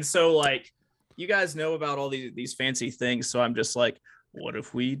me. And so like you guys know about all these fancy things, so I'm just like, what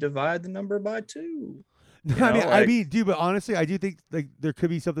if we divide the number by 2? You I know, mean, like, dude, but honestly, I do think like there could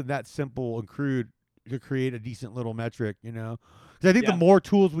be something that simple and crude to create a decent little metric, you know? Because I think the yeah. more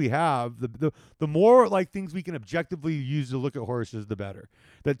tools we have, the more like things we can objectively use to look at horses, the better.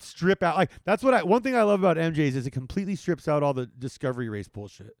 That strip out like that's what one thing I love about MJ's is it completely strips out all the discovery race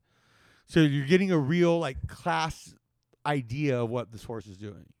bullshit. So you're getting a real like class idea of what this horse is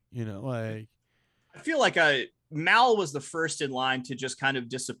doing, you know? Like I feel like Mal was the first in line to just kind of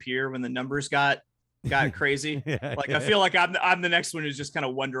disappear when the numbers got crazy. yeah, Like yeah. I feel like I'm the next one who's just kind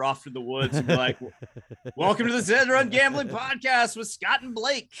of wander off through the woods and be like, "Welcome to the Zed Run Gambling Podcast with Scott and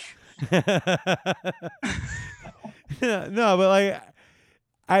Blake." No, but like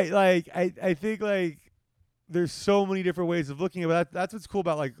I think like there's so many different ways of looking at it. But that's what's cool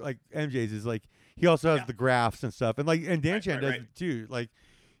about like MJ's is like he also has Yeah. the graphs and stuff, and like and Dan Chan does right. it too. Like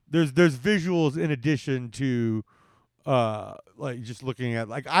there's visuals in addition to like just looking at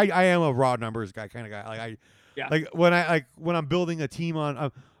like I am a raw numbers guy kind of guy. Yeah. Like when I'm building a team on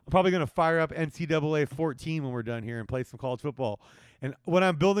I'm probably gonna fire up NCAA 14 when we're done here and play some college football. And when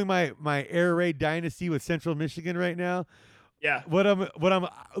I'm building my air raid dynasty with Central Michigan right now, Yeah. what I'm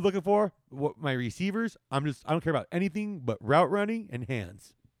looking for, what my receivers, I don't care about anything but route running and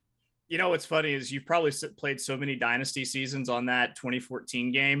hands. You know what's funny is you've probably played so many dynasty seasons on that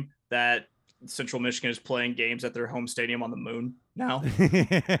 2014 game that Central Michigan is playing games at their home stadium on the moon now.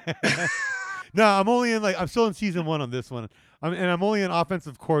 No, I'm still in season 1 on this one. I'm only an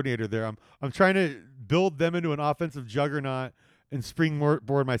offensive coordinator there. I'm trying to build them into an offensive juggernaut and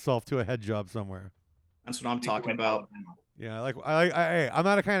springboard myself to a head job somewhere. That's what I'm talking about. Yeah, I'm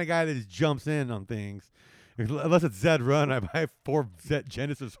not a kind of guy that just jumps in on things. Unless it's Zed Run, I buy 4 Zed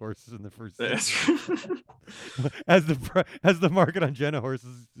Genesis horses in the first season. as the market on Jenna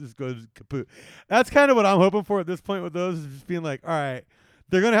horses just goes kaput. That's kind of what I'm hoping for at this point with those, is just being like, all right,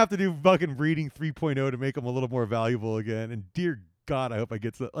 they're gonna have to do fucking breeding 3.0 to make them a little more valuable again. And dear God, I hope I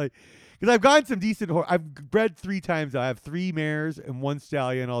get some like, because I've gotten some decent. I've bred 3 times. I have 3 mares and 1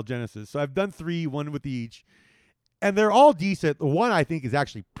 stallion, all Genesis. So I've done 3, 1 with each. And they're all decent. The one I think is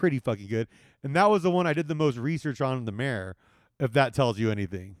actually pretty fucking good. And that was the one I did the most research on in the mare, if that tells you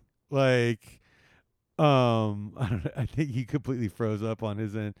anything. Like, I don't know, I think he completely froze up on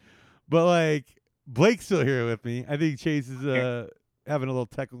his end. But like Blake's still here with me. I think Chase is having a little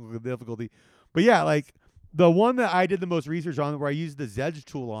technical difficulty. But yeah, like the one that I did the most research on, where I used the Zedge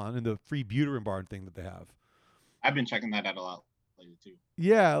tool on and the free Buterin barn thing that they have. I've been checking that out a lot lately too.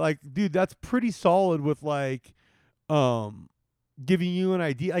 Yeah, like dude, that's pretty solid with like giving you an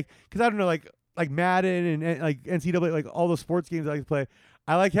idea, like, because I don't know, like Madden and like NCAA, like all the sports games I like to play,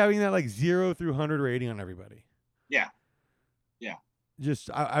 I like having that like 0 through 100 rating on everybody. Yeah. Just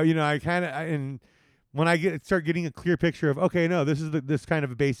I kind of, and when I start getting a clear picture of, okay, no, this is this kind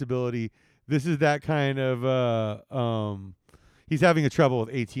of a base ability, this is that kind of he's having a trouble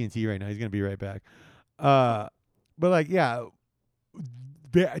with AT&T right now. He's gonna be right back. But like, yeah.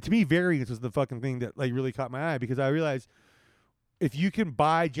 To me, variance was the fucking thing that like really caught my eye, because I realized if you can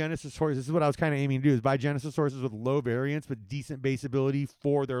buy Genesis horses, this is what I was kind of aiming to do, is buy Genesis horses with low variance but decent base ability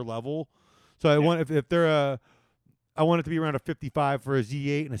for their level. So I want, if they're I want it to be around a 55 for a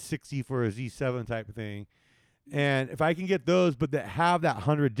Z8 and a 60 for a Z7 type of thing. And if I can get those, but that have that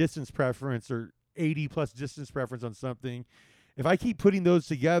 100 distance preference or 80 plus distance preference on something, if I keep putting those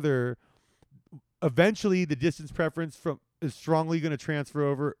together, eventually the distance preference is strongly going to transfer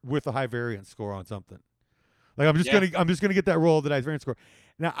over with a high variance score on something. Like I'm just gonna get that roll of the dice variance score.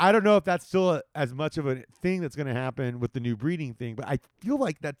 Now I don't know if that's still as much of a thing that's going to happen with the new breeding thing, but I feel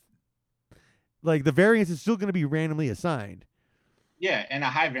like that's like the variance is still going to be randomly assigned. Yeah, and a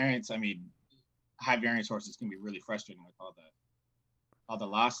high variance. I mean, high variance horses can be really frustrating with all the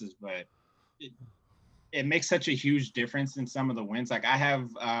losses, but it makes such a huge difference in some of the wins. Like I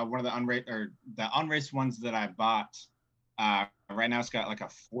have one of the unraced ones that I bought. Right now it's got like a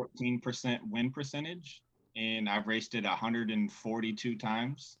 14% win percentage, and I've raced it 142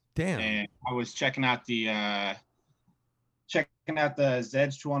 times. Damn. And I was checking out the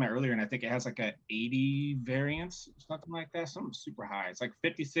Zedge tool on it earlier, and I think it has like a 80 variance, something like that, something super high. It's like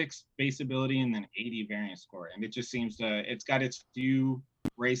 56 base ability and then 80 variance score, and it just seems it's got its few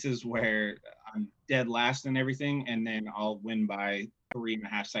races where I'm dead last and everything, and then I'll win by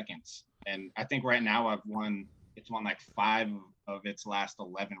 3.5 seconds. And I think right now it's won like 5 of its last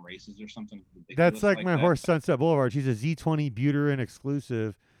 11 races or something ridiculous. That's like my horse Sunset Boulevard. She's a Z20 Buterin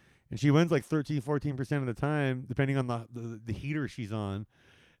exclusive, and she wins like 13-14% of the time, depending on the heater she's on.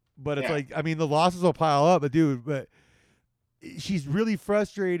 But it's like, I mean, the losses will pile up, but she's really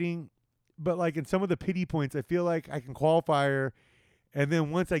frustrating. But like in some of the pity points, I feel like I can qualify her, and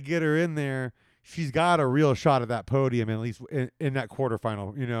then once I get her in there, she's got a real shot at that podium, at least in that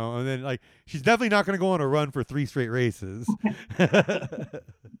quarterfinal, you know. And then like she's definitely not going to go on a run for 3 straight races.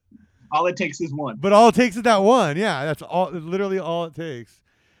 All it takes is one. But all it takes is that one. Yeah, that's literally all it takes.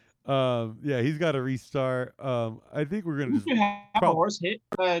 Yeah, he's got to restart. I think we're gonna Didn't you have a horse hit?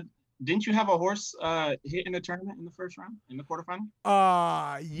 Didn't you have a horse hit in the tournament in the first round, in the quarterfinal?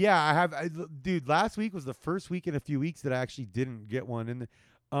 Yeah, I have. Dude, last week was the first week in a few weeks that I actually didn't get one. And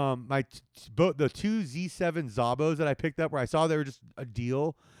my the 2 Z7 Zabos that I picked up, where I saw they were just a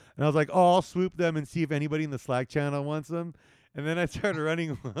deal, and I was like, oh, I'll swoop them and see if anybody in the Slack channel wants them. And then I started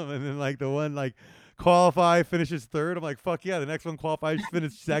running them, and then like the one like qualify finishes third. I'm like, fuck yeah, the next one qualifies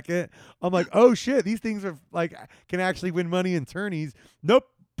finish second. I'm like, oh shit, these things are like can actually win money in tourneys. Nope,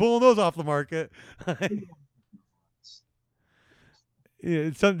 pulling those off the market.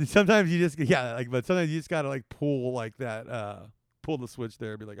 Yeah, sometimes you just but sometimes you just gotta like pull like that, pull the switch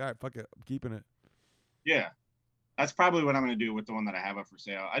there and be like, all right, fuck it, I'm keeping it. Yeah, that's probably what I'm gonna do with the one that I have up for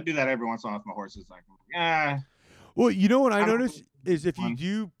sale. I do that every once in a while with my horses. Like, well, you know what I noticed is if you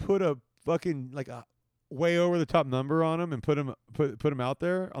do put a fucking like a way over the top number on them and put them out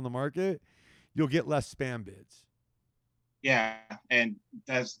there on the market, you'll get less spam bids. Yeah, and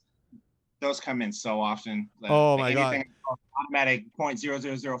those come in so often. Oh my god! Automatic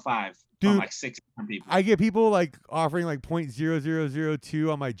 0.0005 Dude, from like 6 different people. I get people like offering like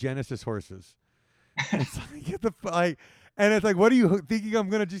 0.0002 on my Genesis horses. It's like, get the like. And it's like, what are you thinking? I'm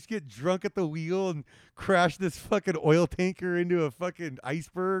going to just get drunk at the wheel and crash this fucking oil tanker into a fucking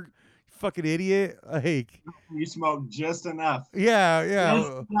iceberg? Fucking idiot. Like, you smoke just enough. Yeah.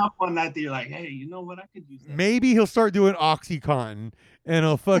 Just enough one night that you're like, hey, you know what? I could use that. Maybe he'll start doing OxyContin and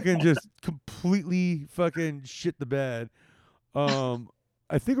he'll fucking just completely fucking shit the bed. I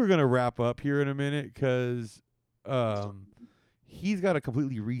think we're going to wrap up here in a minute because he's got to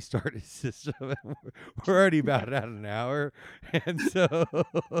completely restart his system. We're already about at an hour. And so,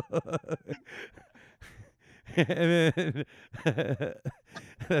 and then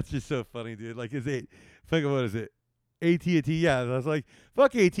that's just so funny, dude. Like, what is it? AT&T. Yeah. I was like,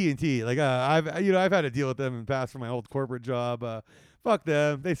 fuck AT&T. Like, I've had to deal with them in the past for my old corporate job. Fuck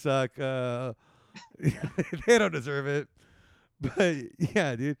them. They suck. They don't deserve it. But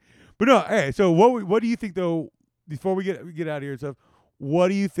yeah, dude. But no, hey, so what do you think though? Before we get out of here and stuff, what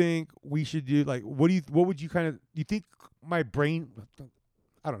do you think we should do? Like, what would you kind of? Do you think my brain?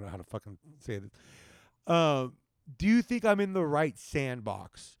 I don't know how to fucking say this. Do you think I'm in the right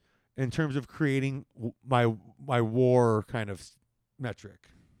sandbox in terms of creating my war kind of metric?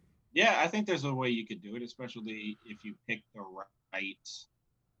 Yeah, I think there's a way you could do it, especially if you pick the right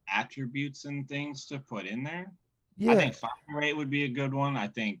attributes and things to put in there. Yeah. I think fire rate would be a good one. I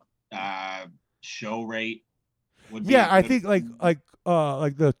think show rate. Yeah, I think like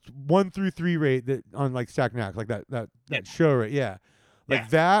the 1 through 3 rate that on like Stacknax, like that show rate, yeah, like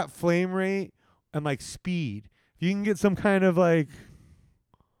that flame rate and like speed. If you can get some kind of like,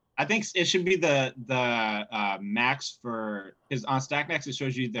 I think it should be the max for, because on Stacknax it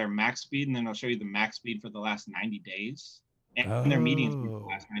shows you their max speed and then it'll show you the max speed for the last 90 days and their median speed for the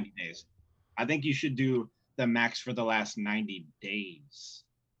last 90 days. I think you should do the max for the last 90 days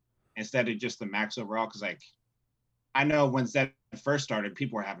instead of just the max overall, because like, I know when Zed first started,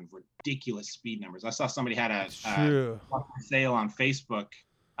 people were having ridiculous speed numbers. I saw somebody had a sale on Facebook.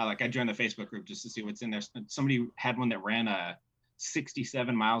 I joined the Facebook group just to see what's in there. Somebody had one that ran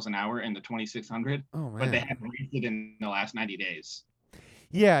 67 miles an hour in the 2600, but they hadn't reached it in the last 90 days.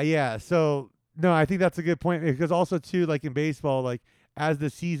 Yeah. So no, I think that's a good point, because also too, like in baseball, like as the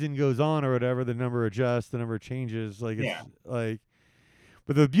season goes on or whatever, the number adjusts, the number changes. Like it's like,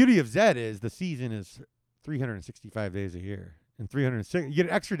 but the beauty of Zed is the season is 365 days a year, and 306 you get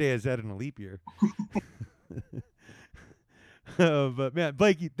an extra day of Zed in a leap year. But man,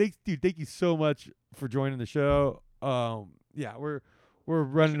 Blakey, thank you so much for joining the show. Yeah, we're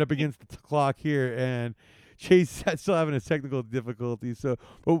running up against the clock here, and Chase still having his technical difficulties. So,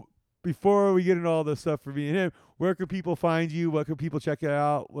 but before we get into all this stuff for me and him, where can people find you? What can people check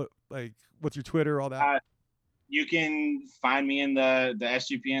out? What's your Twitter? All that. You can find me in the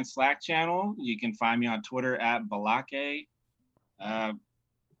SGPN Slack channel. You can find me on Twitter at Balake. Kind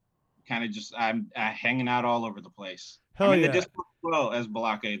of just I'm hanging out all over the place. I'm in the Discord as well as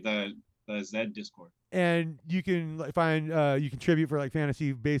Balake, the Zed Discord. And you can find you contribute for like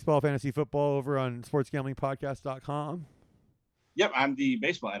fantasy baseball, fantasy football over on sportsgamblingpodcast.com. Yep, I'm the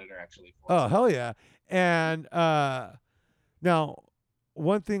baseball editor actually. Oh, hell yeah. And now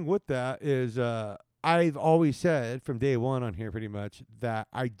one thing with that is I've always said from day one on here pretty much that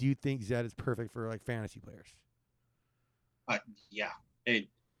I do think Zed is perfect for like fantasy players. Yeah.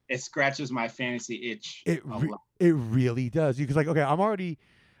 it scratches my fantasy itch It a lot. it really does. Because like, okay,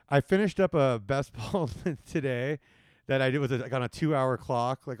 I finished up a best ball today that I did with like on a 2-hour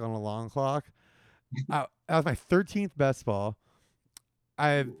clock, like on a long clock. That was my 13th best ball.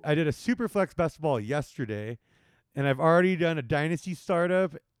 I did a super flex best ball yesterday, and I've already done a dynasty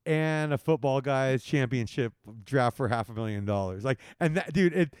startup and a football guys championship draft for $500,000. Like, and that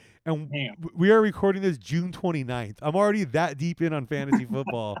dude, Damn. we are recording this June 29th. I'm already that deep in on fantasy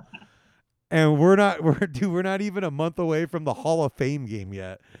football. And we're not even a month away from the Hall of Fame game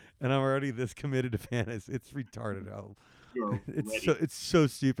yet. And I'm already this committed to fantasy. It's retarded how You're ready. it's so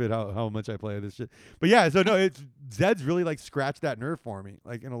stupid how much I play this shit. But yeah, so no, Zed's really like scratched that nerve for me,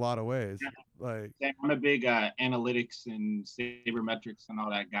 like in a lot of ways. Like I'm a big analytics and sabermetrics and all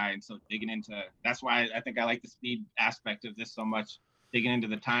that guy, and so digging into that's why I think I like the speed aspect of this so much. Digging into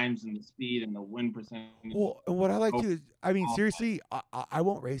the times and the speed and the win percentage. well, and what I like Oh, to is, I mean, all seriously, I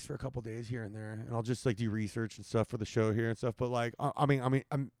won't race for a couple days here and there, and I'll just like do research and stuff for the show here and stuff. But like, I mean,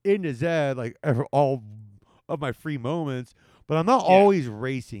 I'm into Zed like all of my free moments, but I'm not Yeah. always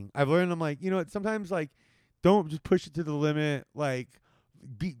racing. I've learned I'm like, you know what, sometimes like don't just push it to the limit, like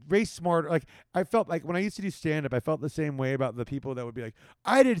race smarter. Like I felt like when I used to do stand up, I felt the same way about the people that would be like,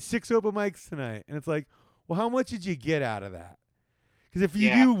 I did 6 open mics tonight, and it's like, well, how much did you get out of that? Because if you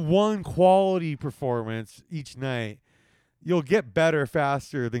Yeah. do one quality performance each night, you'll get better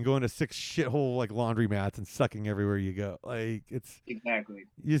faster than going to 6 shithole like laundromats and sucking everywhere you go. Like Exactly.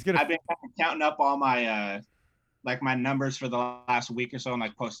 you just gotta. I've been kind of counting up all my like my numbers for the last week or so, and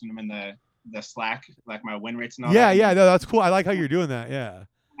like posting them in the Slack, like my win rates and all Yeah, that. yeah, no, that's cool. I like how you're doing that. Yeah,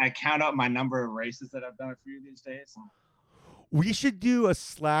 I count up my number of races that I've done a few these days. we should do a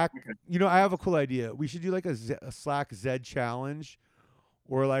Slack. Okay. You know, I have a cool idea. We should do like a Slack Zed challenge,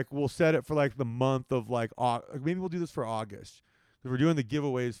 or like we'll set it for like the month of like maybe we'll do this for August because we're doing the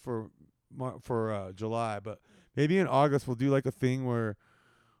giveaways for July, but maybe in August we'll do like a thing where,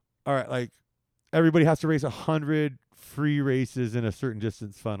 all right, like everybody has to race 100 free races in a certain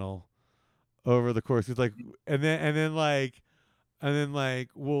distance funnel over the course. It's like, and then like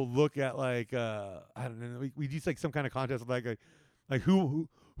we'll look at like I don't know, we do like some kind of contest of like who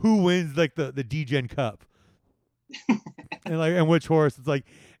wins like the DGen Cup. and which horse it's like,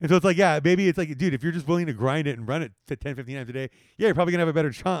 and so it's like, yeah, maybe it's like, dude, if you're just willing to grind it and run it to 10-15 times a day, yeah, you're probably gonna have a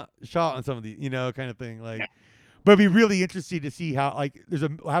better shot on some of the, kind of thing. Like, Yeah. but it'd be really interesting to see how like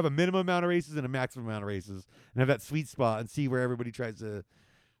have a minimum amount of races and a maximum amount of races, and have that sweet spot and see where everybody tries to.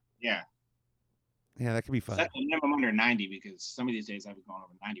 Yeah. Yeah, that could be fun. Set the minimum under 90 because some of these days I've been going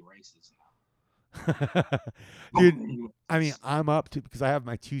over 90 races now. Dude, I mean, I'm up to because I have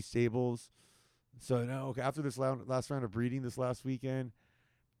my 2 stables. So no, okay, after this last round of breeding this last weekend,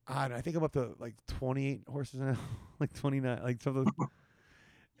 I think I'm up to like 28 horses now, like 29, like something.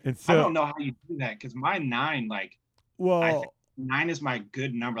 And so I don't know how you do that because my 9, like, well, I think 9 is my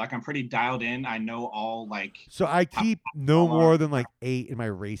good number. Like, I'm pretty dialed in. I know all like. so I keep no how more than like 8 in my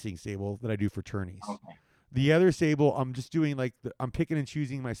racing stable that I do for tourneys. Okay. The other stable, I'm just doing like I'm picking and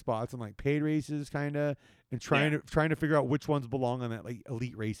choosing my spots on like paid races, kind of, and trying to figure out which ones belong on that like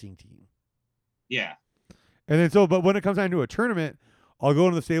elite racing team. Yeah. And then but when it comes down to a tournament, I'll go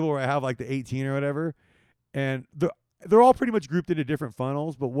into the stable where I have like the 18 or whatever, and they're all pretty much grouped into different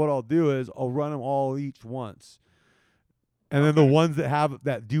funnels. But what I'll do is I'll run them all each once, and then the ones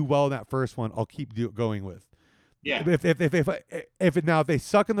that do well in that first one, I'll keep going with. Yeah. If they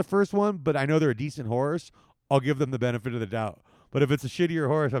suck in the first one, but I know they're a decent horse, I'll give them the benefit of the doubt. But if it's a shittier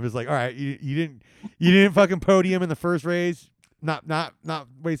horse, I'm just like, all right, you didn't fucking podium in the first race, not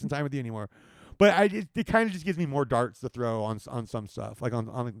wasting time with you anymore. But it kind of just gives me more darts to throw on some stuff, like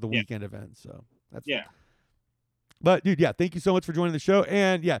on the weekend events. So that's But dude, yeah, thank you so much for joining the show.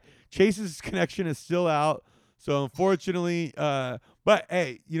 And yeah, Chase's connection is still out. So unfortunately, but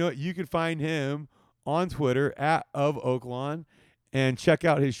hey, you know what? You can find him on Twitter @OakLawn and check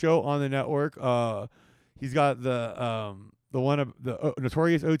out his show on the network. He's got the one of the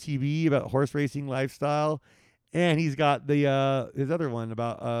Notorious OTB about horse racing lifestyle, and he's got the his other one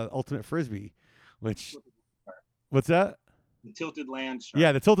about Ultimate Frisbee. What's that? The Tilted Land Shark.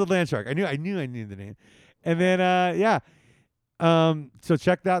 Yeah, the Tilted Land Shark. I knew the name. And then so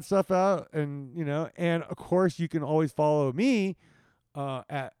check that stuff out, and and of course you can always follow me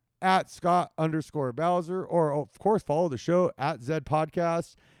at Scott_Bowser, or of course follow the show at Zed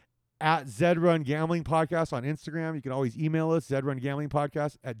Podcast, at Zed Run Gambling Podcast on Instagram. You can always email us,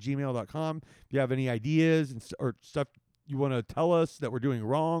 zedrungamblingpodcast@gmail.com, if you have any ideas or stuff you want to tell us that we're doing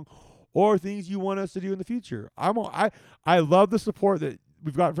wrong, or things you want us to do in the future. I love the support that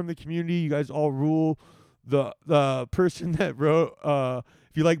we've gotten from the community. You guys all rule. The person that wrote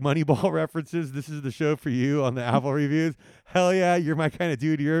if you like Moneyball references, this is the show for you on the Apple reviews. Hell yeah, you're my kind of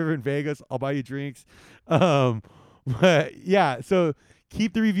dude. You're ever in Vegas, I'll buy you drinks. But yeah, so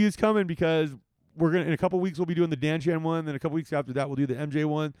keep the reviews coming because we're gonna in a couple weeks we'll be doing the Dan Chan one. Then a couple weeks after that we'll do the MJ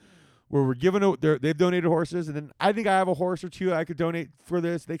one, where we're giving they've donated horses, and then I think I have a horse or two I could donate for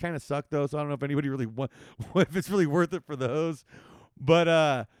this. They kind of suck though, so I don't know if anybody really if it's really worth it for those.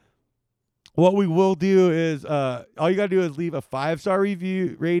 But what we will do is all you gotta do is leave a 5-star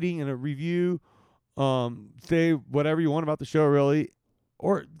review rating and a review. Say whatever you want about the show, really,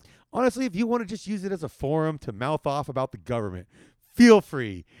 or honestly, if you want to just use it as a forum to mouth off about the government, feel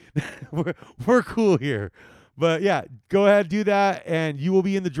free. we're cool here. But yeah, go ahead, do that, and you will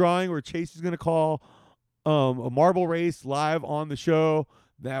be in the drawing where Chase is going to call a marble race live on the show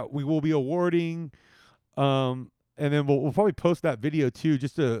that we will be awarding. And then we'll probably post that video too,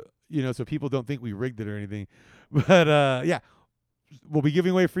 just to so people don't think we rigged it or anything. But yeah, we'll be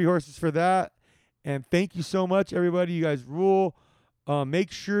giving away free horses for that. And thank you so much, everybody. You guys rule.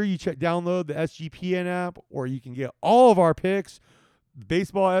 Make sure you download the SGPN app, or you can get all of our picks.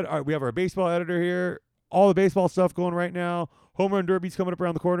 Baseball. We have our baseball editor here. All the baseball stuff going right now. Home Run Derby's coming up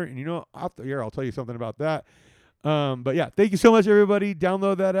around the corner, and I'll tell you something about that. But yeah, thank you so much, everybody.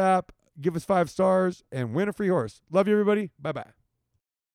 Download that app, give us 5 stars, and win a free horse. Love you, everybody. Bye bye.